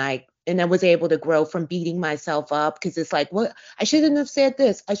need, and I was able to grow from beating myself up, because it's like, what, I shouldn't have said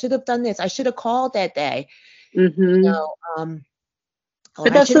this. I should have done this. I should have called that day. Mm-hmm. Or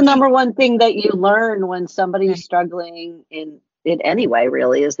But I that's should the have. number one thing that you learn when somebody's Right, struggling in it anyway,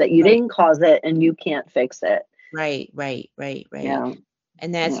 really, is that you right, didn't cause it and you can't fix it. right, right, right, right. Yeah.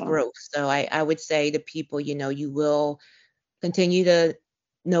 And that's Yeah. growth. So I would say to people, you will continue to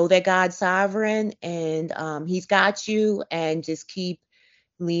know that God's sovereign, and He's got you, and just keep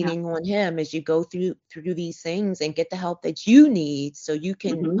Yeah. leaning on Him as you go through these things, and get the help that you need so you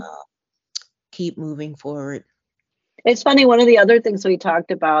can Hmm. keep moving forward. It's funny. One of the other things we talked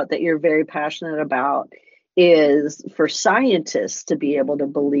about that you're very passionate about is for scientists to be able to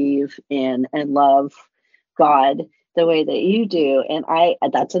believe in and love God the way that you do. And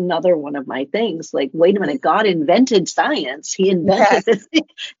that's another one of my things. Like, wait a minute, God invented science. He Yes. invented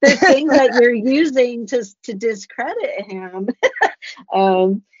the thing that you're using to discredit him.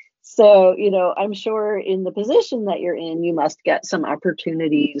 Um, so, I'm sure in the position that you're in, you must get some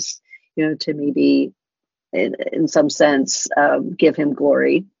opportunities, to maybe in some sense, give him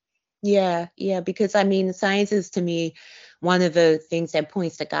glory. Yeah, yeah, because I mean, science is to me one of the things that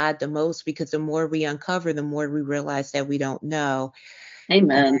points to God the most, because the more we uncover, the more we realize that we don't know. And,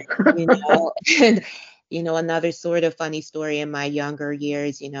 Amen. you know, and, another sort of funny story in my younger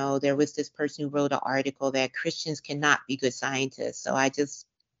years, there was this person who wrote an article that Christians cannot be good scientists. So I just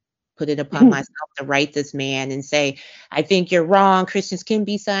put it upon myself to write this man and say, I think you're wrong. Christians can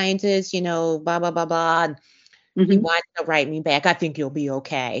be scientists, blah, blah, blah, blah. And he Hmm. wanted to write me back, I think you'll be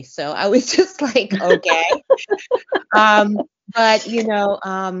okay. So I was just like, okay. Um,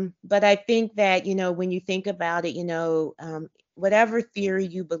 but I think that, when you think about it, whatever theory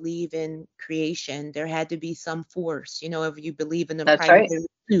you believe in creation, there had to be some force. If you believe in the That's right. primary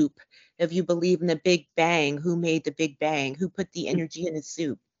soup, if you believe in the Big Bang, who made the Big Bang, who put the energy in the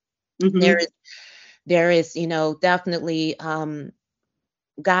soup? Hmm. There is, there is, definitely,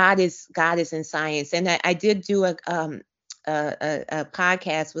 God is in science. And I did do a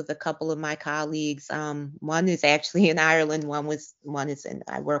podcast with a couple of my colleagues. One is actually in Ireland. One is in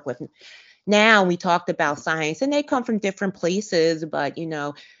I work with now. We talked about science, and they come from different places, but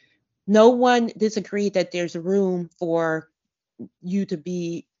no one disagreed that there's room for you to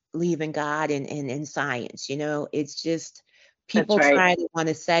believe in God and in science. It's just That's people right. try to want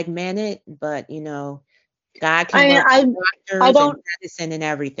to segment it, but God can I, work I, with I doctors and don't. medicine and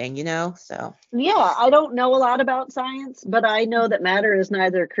everything. So. Yeah, I don't know a lot about science, but I know that matter is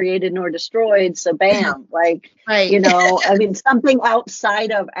neither created nor destroyed. So, bam, like, Right. I mean, something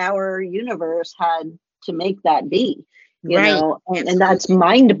outside of our universe had to make that be, Right. and that's Absolutely.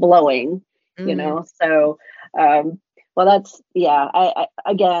 mind blowing, Mhm. So, well, that's, yeah,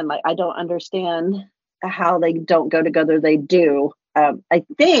 again, like, I don't understand how they don't go together. They do. I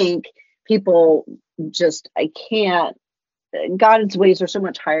think people I can't. God's ways are so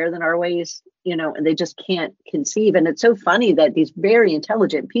much higher than our ways, and they just can't conceive. And it's so funny that these very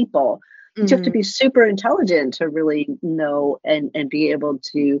intelligent people, you have to Mhm. be super intelligent to really know and be able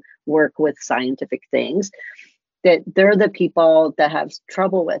to work with scientific things, that they're the people that have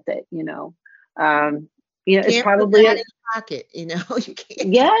trouble with it. It's Can't put probably God in your pocket, you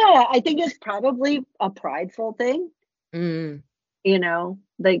can't. yeah, I think it's probably a prideful thing, Mm.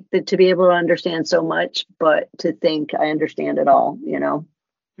 like to be able to understand so much, but to think I understand it all. Mhm.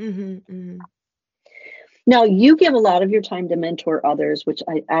 Mhm. Now, you give a lot of your time to mentor others, which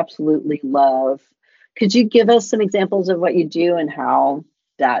I absolutely love. Could you give us some examples of what you do and how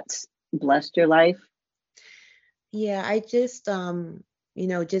that's blessed your life? Yeah, I just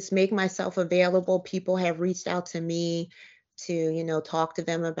just make myself available. People have reached out to me to, talk to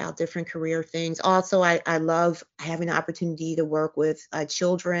them about different career things. Also, I love having the opportunity to work with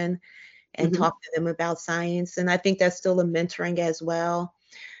children and Hmm. talk to them about science. And I think that's still a mentoring as well.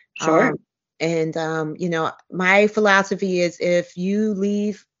 Sure. Um, and my philosophy is if you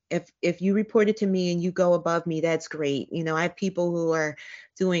leave, if you report it to me and you go above me, that's great. I have people who are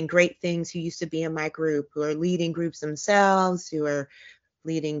doing great things who used to be in my group, who are leading groups themselves, who are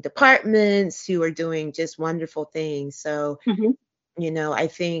leading departments, who are doing just wonderful things. So, Hmm. I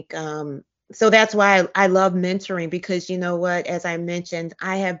think so that's why I love mentoring, because you know what, as I mentioned,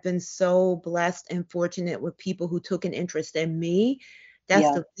 I have been so blessed and fortunate with people who took an interest in me. Yeah.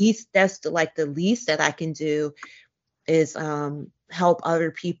 That's the least that I can do is help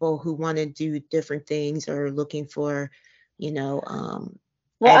other people who want to do different things or looking for, you know, um,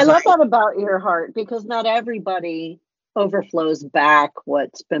 Well, I love advice. that about your heart because not everybody overflows back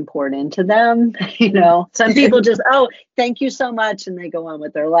what's been poured into them. Some people just, oh, thank you so much, and they go on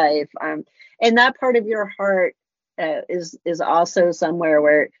with their life. And that part of your heart is also somewhere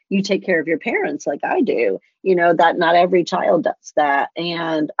where you take care of your parents, like I do. That not every child does that,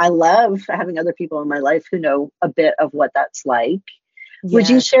 and I love having other people in my life who know a bit of what that's like. Would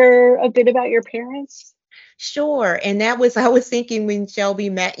you Yeah. share a bit about your parents? Sure. And I was thinking when Shelby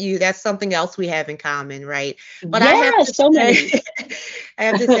met you, that's something else we have in common, right? But I have Yeah, to so say, many. I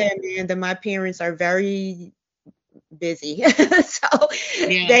have to say, Amanda, my parents are very busy. So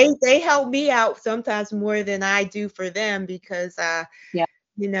Yeah. they help me out sometimes more than I do for them because Yeah.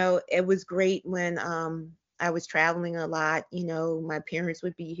 it was great when I was traveling a lot. My parents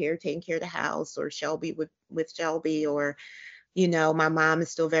would be here taking care of the house, or Shelby would with Shelby, or my mom is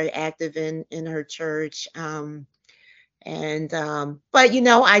still very active in her church. And but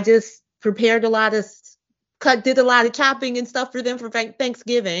I just prepared a lot of did a lot of chopping and stuff for them for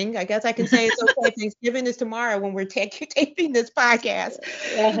Thanksgiving. I guess I can say it's okay. Thanksgiving is tomorrow when we're taping this podcast.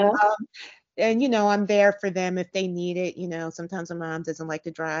 Uh-huh. Um, and I'm there for them if they need it. Sometimes my mom doesn't like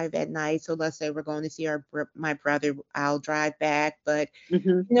to drive at night, so let's say we're going to see my brother, I'll drive back. But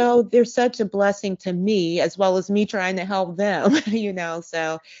Hmm. they're such a blessing to me as well as me trying to help them.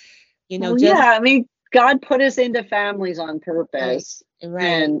 So Well, just yeah, I mean, God put us into families on right, purpose, right.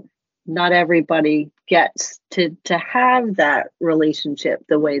 and not everybody gets to have that relationship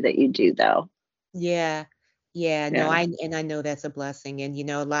the way that you do, though. Yeah. Yeah, no, Yeah. I know that's a blessing. And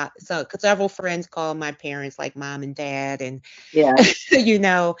a lot, so 'cause several friends call my parents like mom and dad, and Yeah. you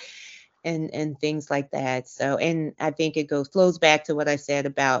know and things like that. So, and I think it flows back to what I said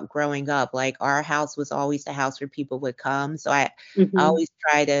about growing up. Like, our house was always the house where people would come. So I Hmm. always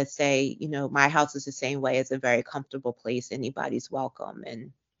try to say, my house is the same way. It's a very comfortable place. Anybody's welcome.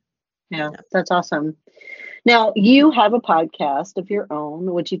 And you Yeah, know that's awesome. Now, you have a podcast of your own.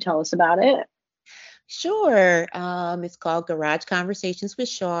 Would you tell us about it? Sure. It's called Garage Conversations with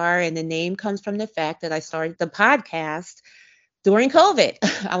Shar, and the name comes from the fact that I started the podcast during COVID.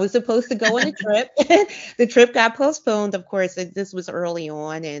 I was supposed to go on a trip. The trip got postponed, of course. This was early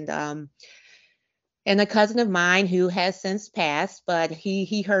on, and a cousin of mine who has since passed, but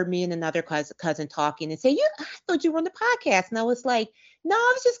he heard me and another cousin talking and say, "You, I thought you were on the podcast," and I was like, "No,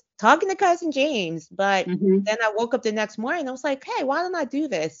 I was just talking to cousin James." But Hmm. then I woke up the next morning and I was like, "Hey, why don't I do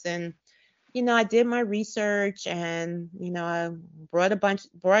this?" And I did my research, and I brought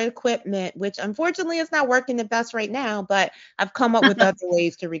equipment, which unfortunately is not working the best right now, but I've come up with other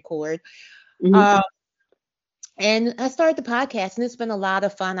ways to record. Hmm. Um, and I started the podcast, and it's been a lot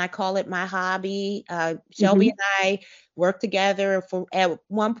of fun. I call it my hobby. Shelby Hmm. and I worked together for, at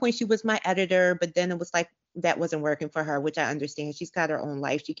one point, she was my editor, but then it was like that wasn't working for her, which I understand. She's got her own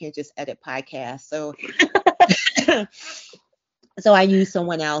life. She can't just edit podcasts. So, so I use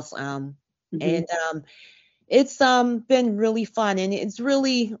someone else. Hmm. And It's been really fun, and it's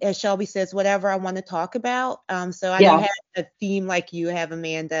really, as Shelby says, whatever I want to talk about. So I don't Yeah. have a theme like you have,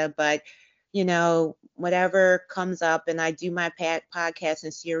 Amanda, but whatever comes up, and I do my podcast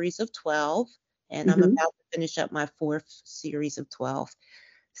in series of 12, and I'm Hmm. about to finish up my fourth series of 12.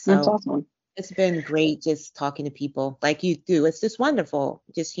 That's So awesome. it's been great just talking to people like you do. It's just wonderful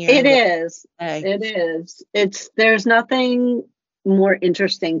just It hearing what is. they say. It is. There's nothing more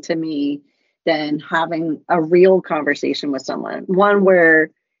interesting to me than having a real conversation with someone. One where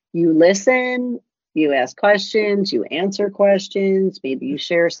you listen, you ask questions, you answer questions, maybe you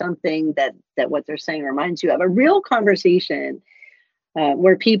share something that what they're saying reminds you of a real conversation.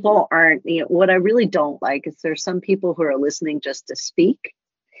 Where people aren't, what I really don't like is there's some people who are listening just to speak.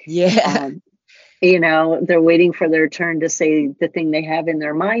 Yeah. Um, They're waiting for their turn to say the thing they have in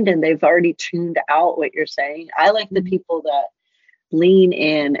their mind, and they've already tuned out what you're saying. I like the people that lean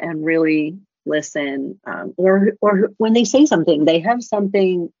in and really listen, or when they say something, they have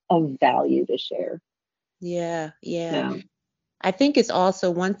something of value to share. Yeah. I think it's also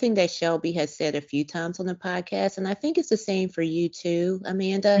one thing that Shelby has said a few times on the podcast, and I think it's the same for you too,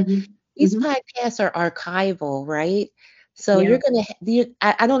 Amanda. These podcasts are archival, right? So you're going to,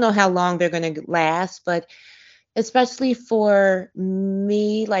 I don't know how long they're going to last, but especially for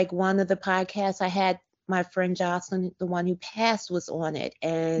me, like one of the podcasts I had, my friend Jocelyn, the one who passed, was on it,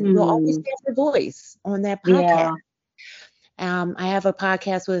 and you'll always hear her voice on that podcast. I have a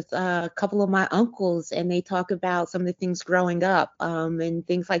podcast with a couple of my uncles, and they talk about some of the things growing up, and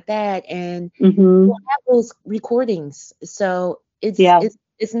things like that. And we'll have those recordings. So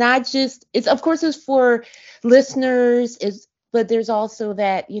it's not just, it's of course it's for listeners, but there's also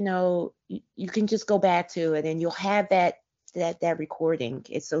that, you can just go back to it and you'll have that recording.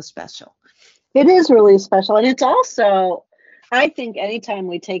 It's so special. It is really special. And it's also, I think anytime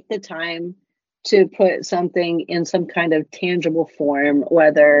we take the time to put something in some kind of tangible form,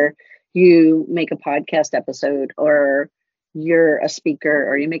 whether you make a podcast episode or you're a speaker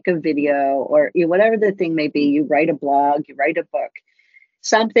or you make a video or whatever the thing may be, you write a blog, you write a book,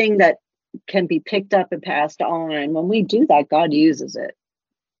 something that can be picked up and passed on. When we do that, God uses it.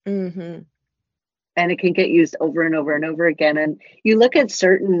 And it can get used over and over and over again. And you look at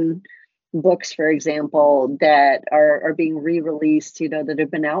certain books, for example, that are being re-released, that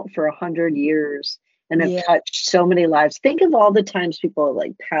have been out for 100 years and have touched so many lives. Think of all the times people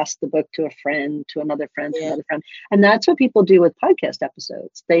like pass the book to a friend, to another friend, to another friend. And that's what people do with podcast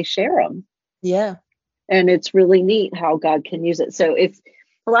episodes. They share them. Yeah. And it's really neat how God can use it. So if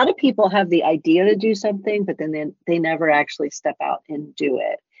a lot of people have the idea to do something, but then they never actually step out and do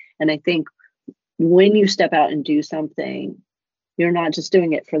it. And I think when you step out and do something, you're not just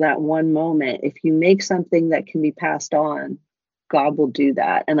doing it for that one moment. If you make something that can be passed on, God will do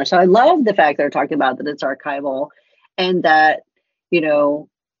that. And so I love the fact they're talking about that it's archival, and that,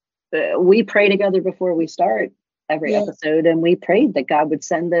 we pray together before we start every episode, and we prayed that God would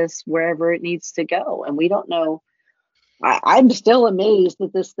send this wherever it needs to go. And we don't know. I'm still amazed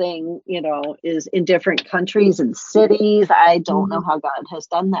that this thing, is in different countries and cities. I don't know how God has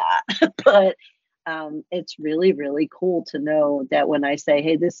done that, but it's really, really cool to know that when I say,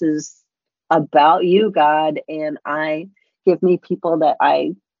 hey, this is about you, God, and give me people that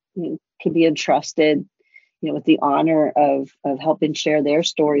I can be entrusted, with the honor of helping share their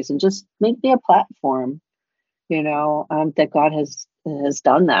stories, and just make me a platform, that God has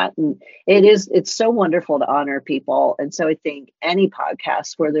done that. And it's so wonderful to honor people. And so I think any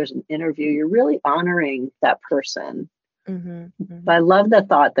podcast where there's an interview, you're really honoring that person. But I love the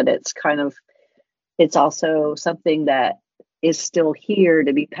thought that it's also something that is still here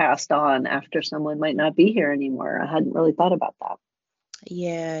to be passed on after someone might not be here anymore. I hadn't really thought about that.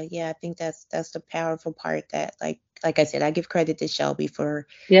 Yeah. I think that's the powerful part that, like I said, I give credit to Shelby for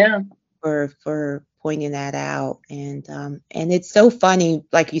pointing that out. And it's so funny,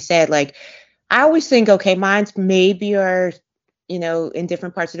 like you said, like I always think, okay, mine's maybe are, in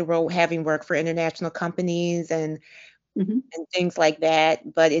different parts of the world, having worked for international companies and things like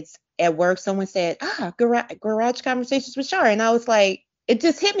that. But it's at work, someone said, garage conversations with Shar. And I was like, it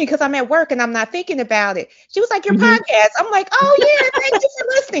just hit me because I'm at work and I'm not thinking about it. She was like, your podcast. I'm like, oh yeah, thank you for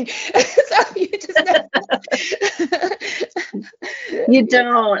listening. So you just you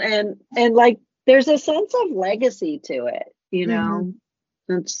don't. And like, there's a sense of legacy to it,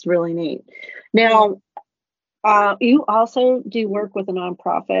 That's really neat. Now, you also do work with a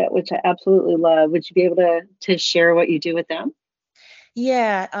nonprofit, which I absolutely love. Would you be able to share what you do with them?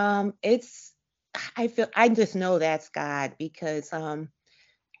 Yeah, I just know that's God, because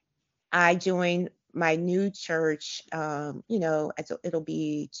I joined my new church, it'll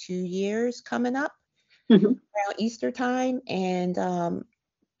be 2 years coming up around Easter time. And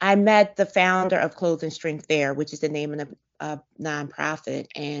I met the founder of Clothing Strength there, which is the name of the nonprofit.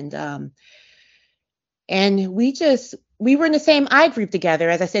 And we were in the same I group together.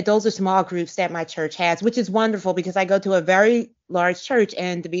 As I said, those are small groups that my church has, which is wonderful because I go to a very large church.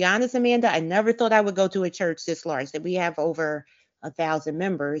 And to be honest, Amanda, I never thought I would go to a church this large, that we have over 1,000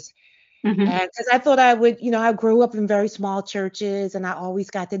 members. And because I thought I would, I grew up in very small churches and I always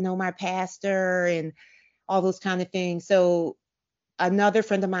got to know my pastor and all those kind of things. So another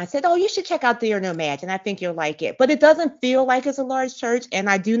friend of mine said, oh, you should check out Dare to Imagine. I think you'll like it. But it doesn't feel like it's a large church. And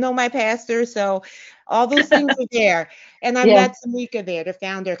I do know my pastor. So all those things are there. And I met Tamika there, the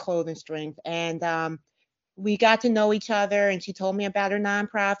founder of Clothing Strength. And we got to know each other, and she told me about her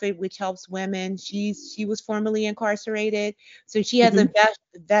nonprofit, which helps women. She was formerly incarcerated, so she has a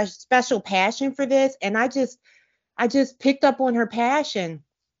Mhm. special passion for this, and I just picked up on her passion.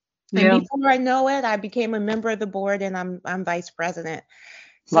 And Yeah. before I know it, I became a member of the board, and I'm vice president.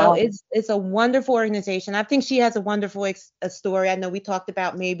 So Wow. it's a wonderful organization. I think she has a wonderful a story. I know we talked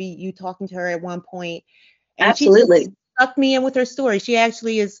about maybe you talking to her at one point, and she just Absolutely. sucked me in with her story.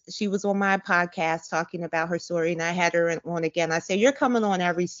 She was on my podcast talking about her story, and I had her on again. I said, "You're coming on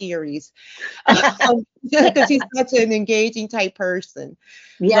every series," because she's such an engaging type person.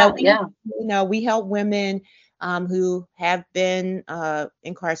 Yeah. But Yeah. we help women who have been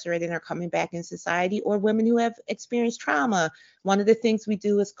incarcerated and are coming back in society, or women who have experienced trauma. One of the things we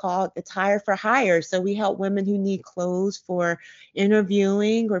do is called Attire for Hire. So we help women who need clothes for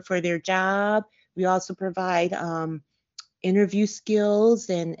interviewing or for their job. We also provide interview skills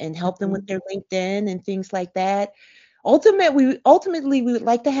and help them with Mhm. their LinkedIn and things like that. Ultimately, we would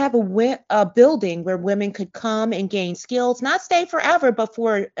like to have a building where women could come and gain skills, not stay forever, but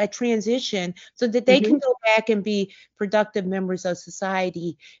for a transition so that they can Mhm. go back and be productive members of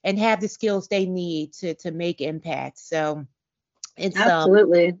society and have the skills they need to make impact. So it's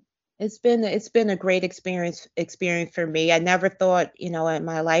Absolutely. it's been a great experience for me. I never thought, in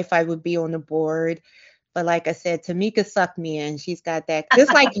my life I would be on the board. But like I said, Tamika sucked me in. She's got that,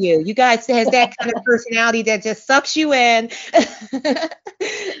 just like you. You guys has that kind of personality that just sucks you in.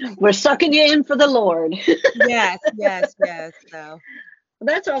 We're sucking you in for the Lord. Yes, yes, yes. So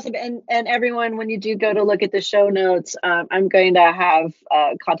That's awesome. And everyone, when you do go to look at the show notes, I'm going to have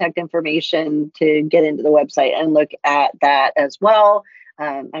contact information to get into the website and look at that as well.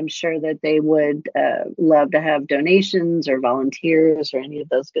 I'm sure that they would love to have donations or volunteers or any of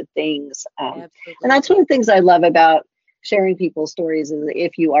those good things. And that's one absolutely. of the things I love about sharing people's stories is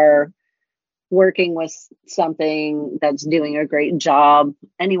if you are working with something that's doing a great job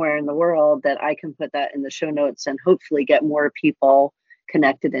anywhere in the world, that I can put that in the show notes and hopefully get more people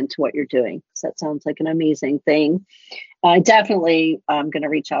connected into what you're doing. So that sounds like an amazing thing. I definitely am going to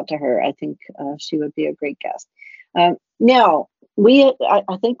reach out to her. I think she would be a great guest. Now,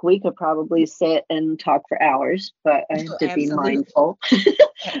 I think we could probably sit and talk for hours, but I have to be Absolutely. mindful.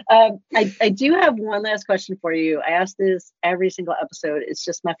 I do have one last question for you. I ask this every single episode. It's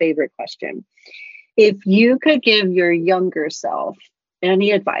just my favorite question. If you could give your younger self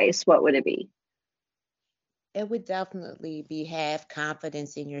any advice, what would it be? It would definitely be have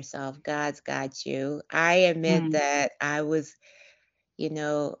confidence in yourself. God's got you. I admit Mm. that I was,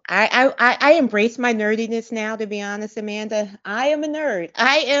 I embrace my nerdiness now, to be honest, Amanda. I am a nerd.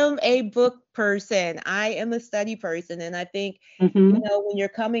 I am a book person. I am a study person. And I think, Hmm. when you're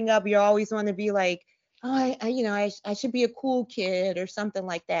coming up, you always want to be like, oh, I should be a cool kid or something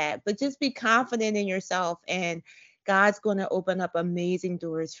like that. But just be confident in yourself, and God's going to open up amazing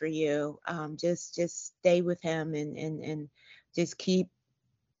doors for you. Just stay with Him, and just keep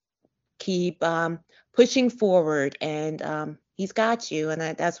pushing forward, and He's got you. And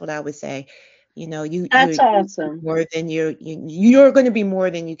that's what I would say. That's You're awesome. more than you're going to be more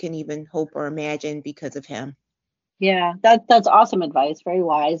than you can even hope or imagine because of Him. Yeah, that's awesome advice. Very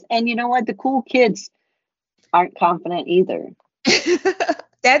wise. And you know what? The cool kids aren't confident either.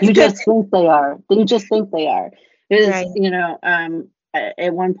 That's You good. just think they are. You just think they are. Because, Right.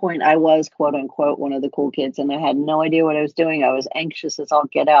 at one point I was quote unquote one of the cool kids and I had no idea what I was doing. I was anxious as all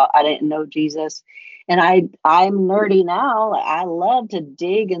get out. I didn't know Jesus. And I'm nerdy now. Like, I love to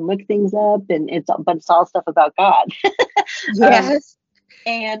dig and look things up and it's all stuff about God. um, Yes.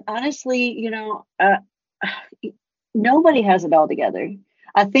 and honestly, nobody has it all together.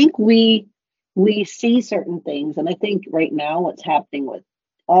 I think we see certain things, and I think right now what's happening with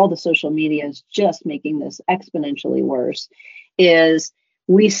all the social media is just making this exponentially worse. Is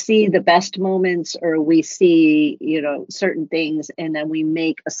we see the best moments, or we see certain things, and then we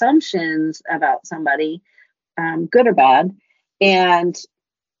make assumptions about somebody, good or bad, and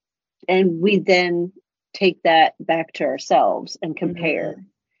we then take that back to ourselves and compare. Mhm.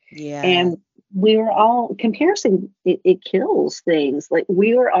 Yeah. And we were all comparison, it kills things. Like,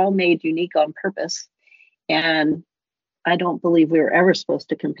 we were all made unique on purpose. And I don't believe we were ever supposed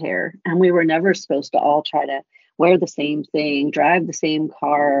to compare. And we were never supposed to all try to wear the same thing, drive the same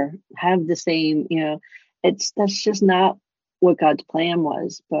car, have the same, that's just not what God's plan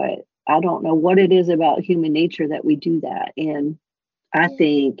was. But I don't know what it is about human nature that we do that. And I Yeah.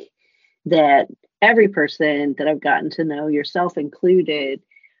 think that every person that I've gotten to know, yourself included,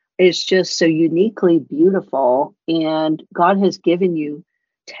 is just so uniquely beautiful. And God has given you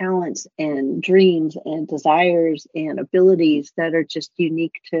talents and dreams and desires and abilities that are just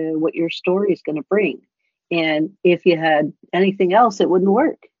unique to what your story is going to bring. And if you had anything else, it wouldn't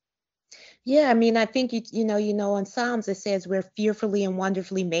work. Yeah, I mean, I think in Psalms it says we're fearfully and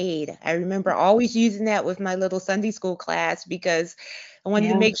wonderfully made. I remember always using that with my little Sunday school class because I wanted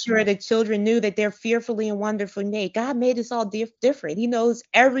to Yeah. make sure that children knew that they're fearfully and wonderfully made. God made us all different. He knows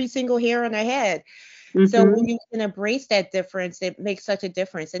every single hair on our head. So Mm-hmm. when you can embrace that difference, it makes such a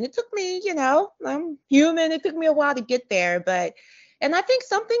difference. And it took me, I'm human. It took me a while to get there, and I think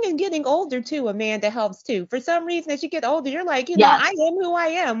something in getting older too, Amanda, helps too. For some reason, as you get older, you're like, I Yes. am who I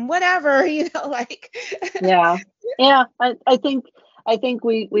am, whatever, like. Yeah. Yeah. I think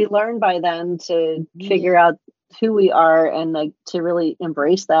we learn by then to figure Yeah. out who we are and like to really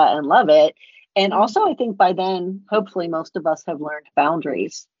embrace that and love it. And Mhm. also I think by then, hopefully most of us have learned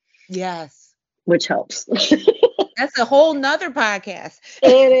boundaries, Yes. which helps. That's a whole nother podcast.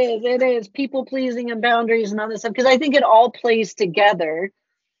 It is people pleasing and boundaries and all this stuff. Because I think it all plays together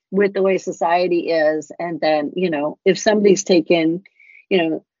with the way society is. And then, if somebody's taken,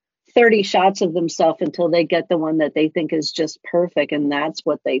 30 shots of themselves until they get the one that they think is just perfect, and that's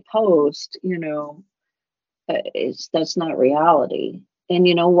what they post, that's not reality. And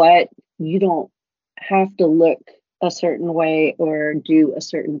you know what? You don't have to look a certain way or do a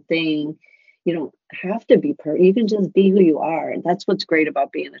certain thing. You don't have to be perfect. You can just be who you are. And that's what's great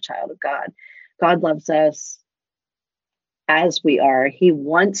about being a child of God. God loves us as we are. He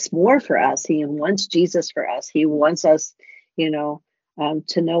wants more for us. He wants Jesus for us. He wants us,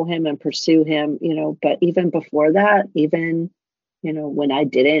 to know him and pursue him, but even before that, even, when I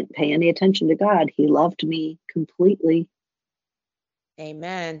didn't pay any attention to God, he loved me completely.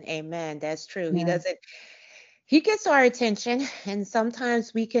 Amen. Amen. That's true. Yeah. He gets our attention, and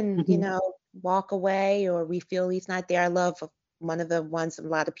sometimes we can, Mhm. walk away or we feel he's not there. I love one of the ones a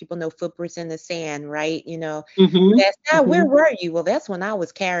lot of people know, footprints in the sand, right? Mhm. That's not, where Mhm. were you? Well, that's when I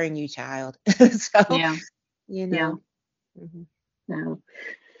was carrying you, child. So, Yeah. you Yeah. know. Mhm. Yeah.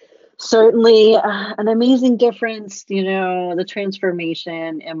 Certainly an amazing difference. The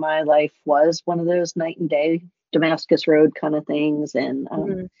transformation in my life was one of those night and day Damascus Road kind of things. And,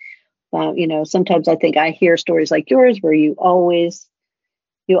 Mhm. sometimes I think I hear stories like yours where you always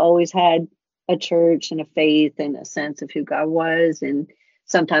had a church and a faith and a sense of who God was. And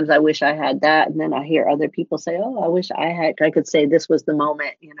sometimes I wish I had that. And then I hear other people say, oh, I could say this was the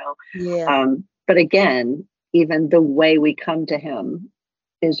moment. Yeah. But again, even the way we come to him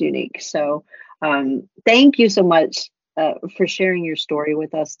is unique. So thank you so much for sharing your story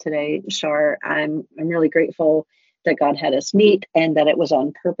with us today, Shar. I'm really grateful that God had us meet and that it was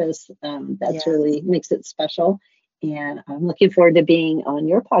on purpose. That's Yeah. really makes it special. And I'm looking forward to being on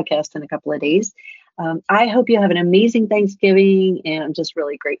your podcast in a couple of days. I hope you have an amazing Thanksgiving, and I'm just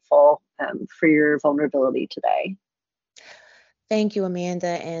really grateful for your vulnerability today. Thank you, Amanda,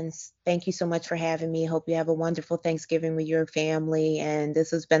 and thank you so much for having me. Hope you have a wonderful Thanksgiving with your family. And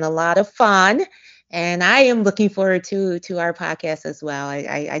this has been a lot of fun. And I am looking forward to our podcast as well.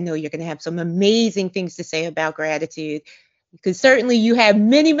 I know you're going to have some amazing things to say about gratitude, because certainly you have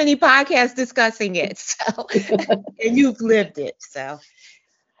many, many podcasts discussing it. So, and you've lived it. So,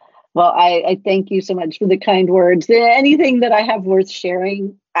 Well, I thank you so much for the kind words. Anything that I have worth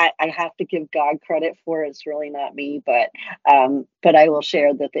sharing, I have to give God credit for. It's really not me, but I will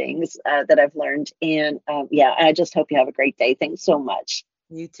share the things that I've learned. And yeah, I just hope you have a great day. Thanks so much.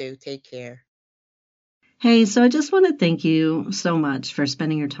 you too. Take care. Hey, so I just want to thank you so much for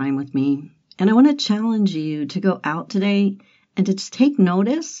spending your time with me. And I want to challenge you to go out today and to just take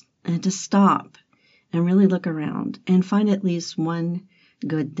notice and to stop and really look around and find at least one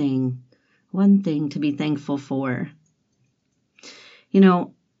good thing, one thing to be thankful for.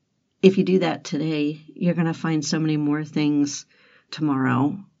 If you do that today, you're going to find so many more things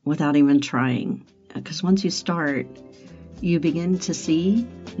tomorrow without even trying. Because once you start, you begin to see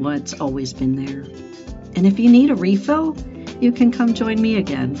what's always been there. And if you need a refill, you can come join me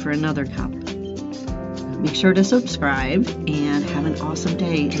again for another cup. Make sure to subscribe and have an awesome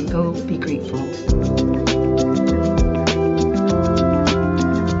day and go be grateful.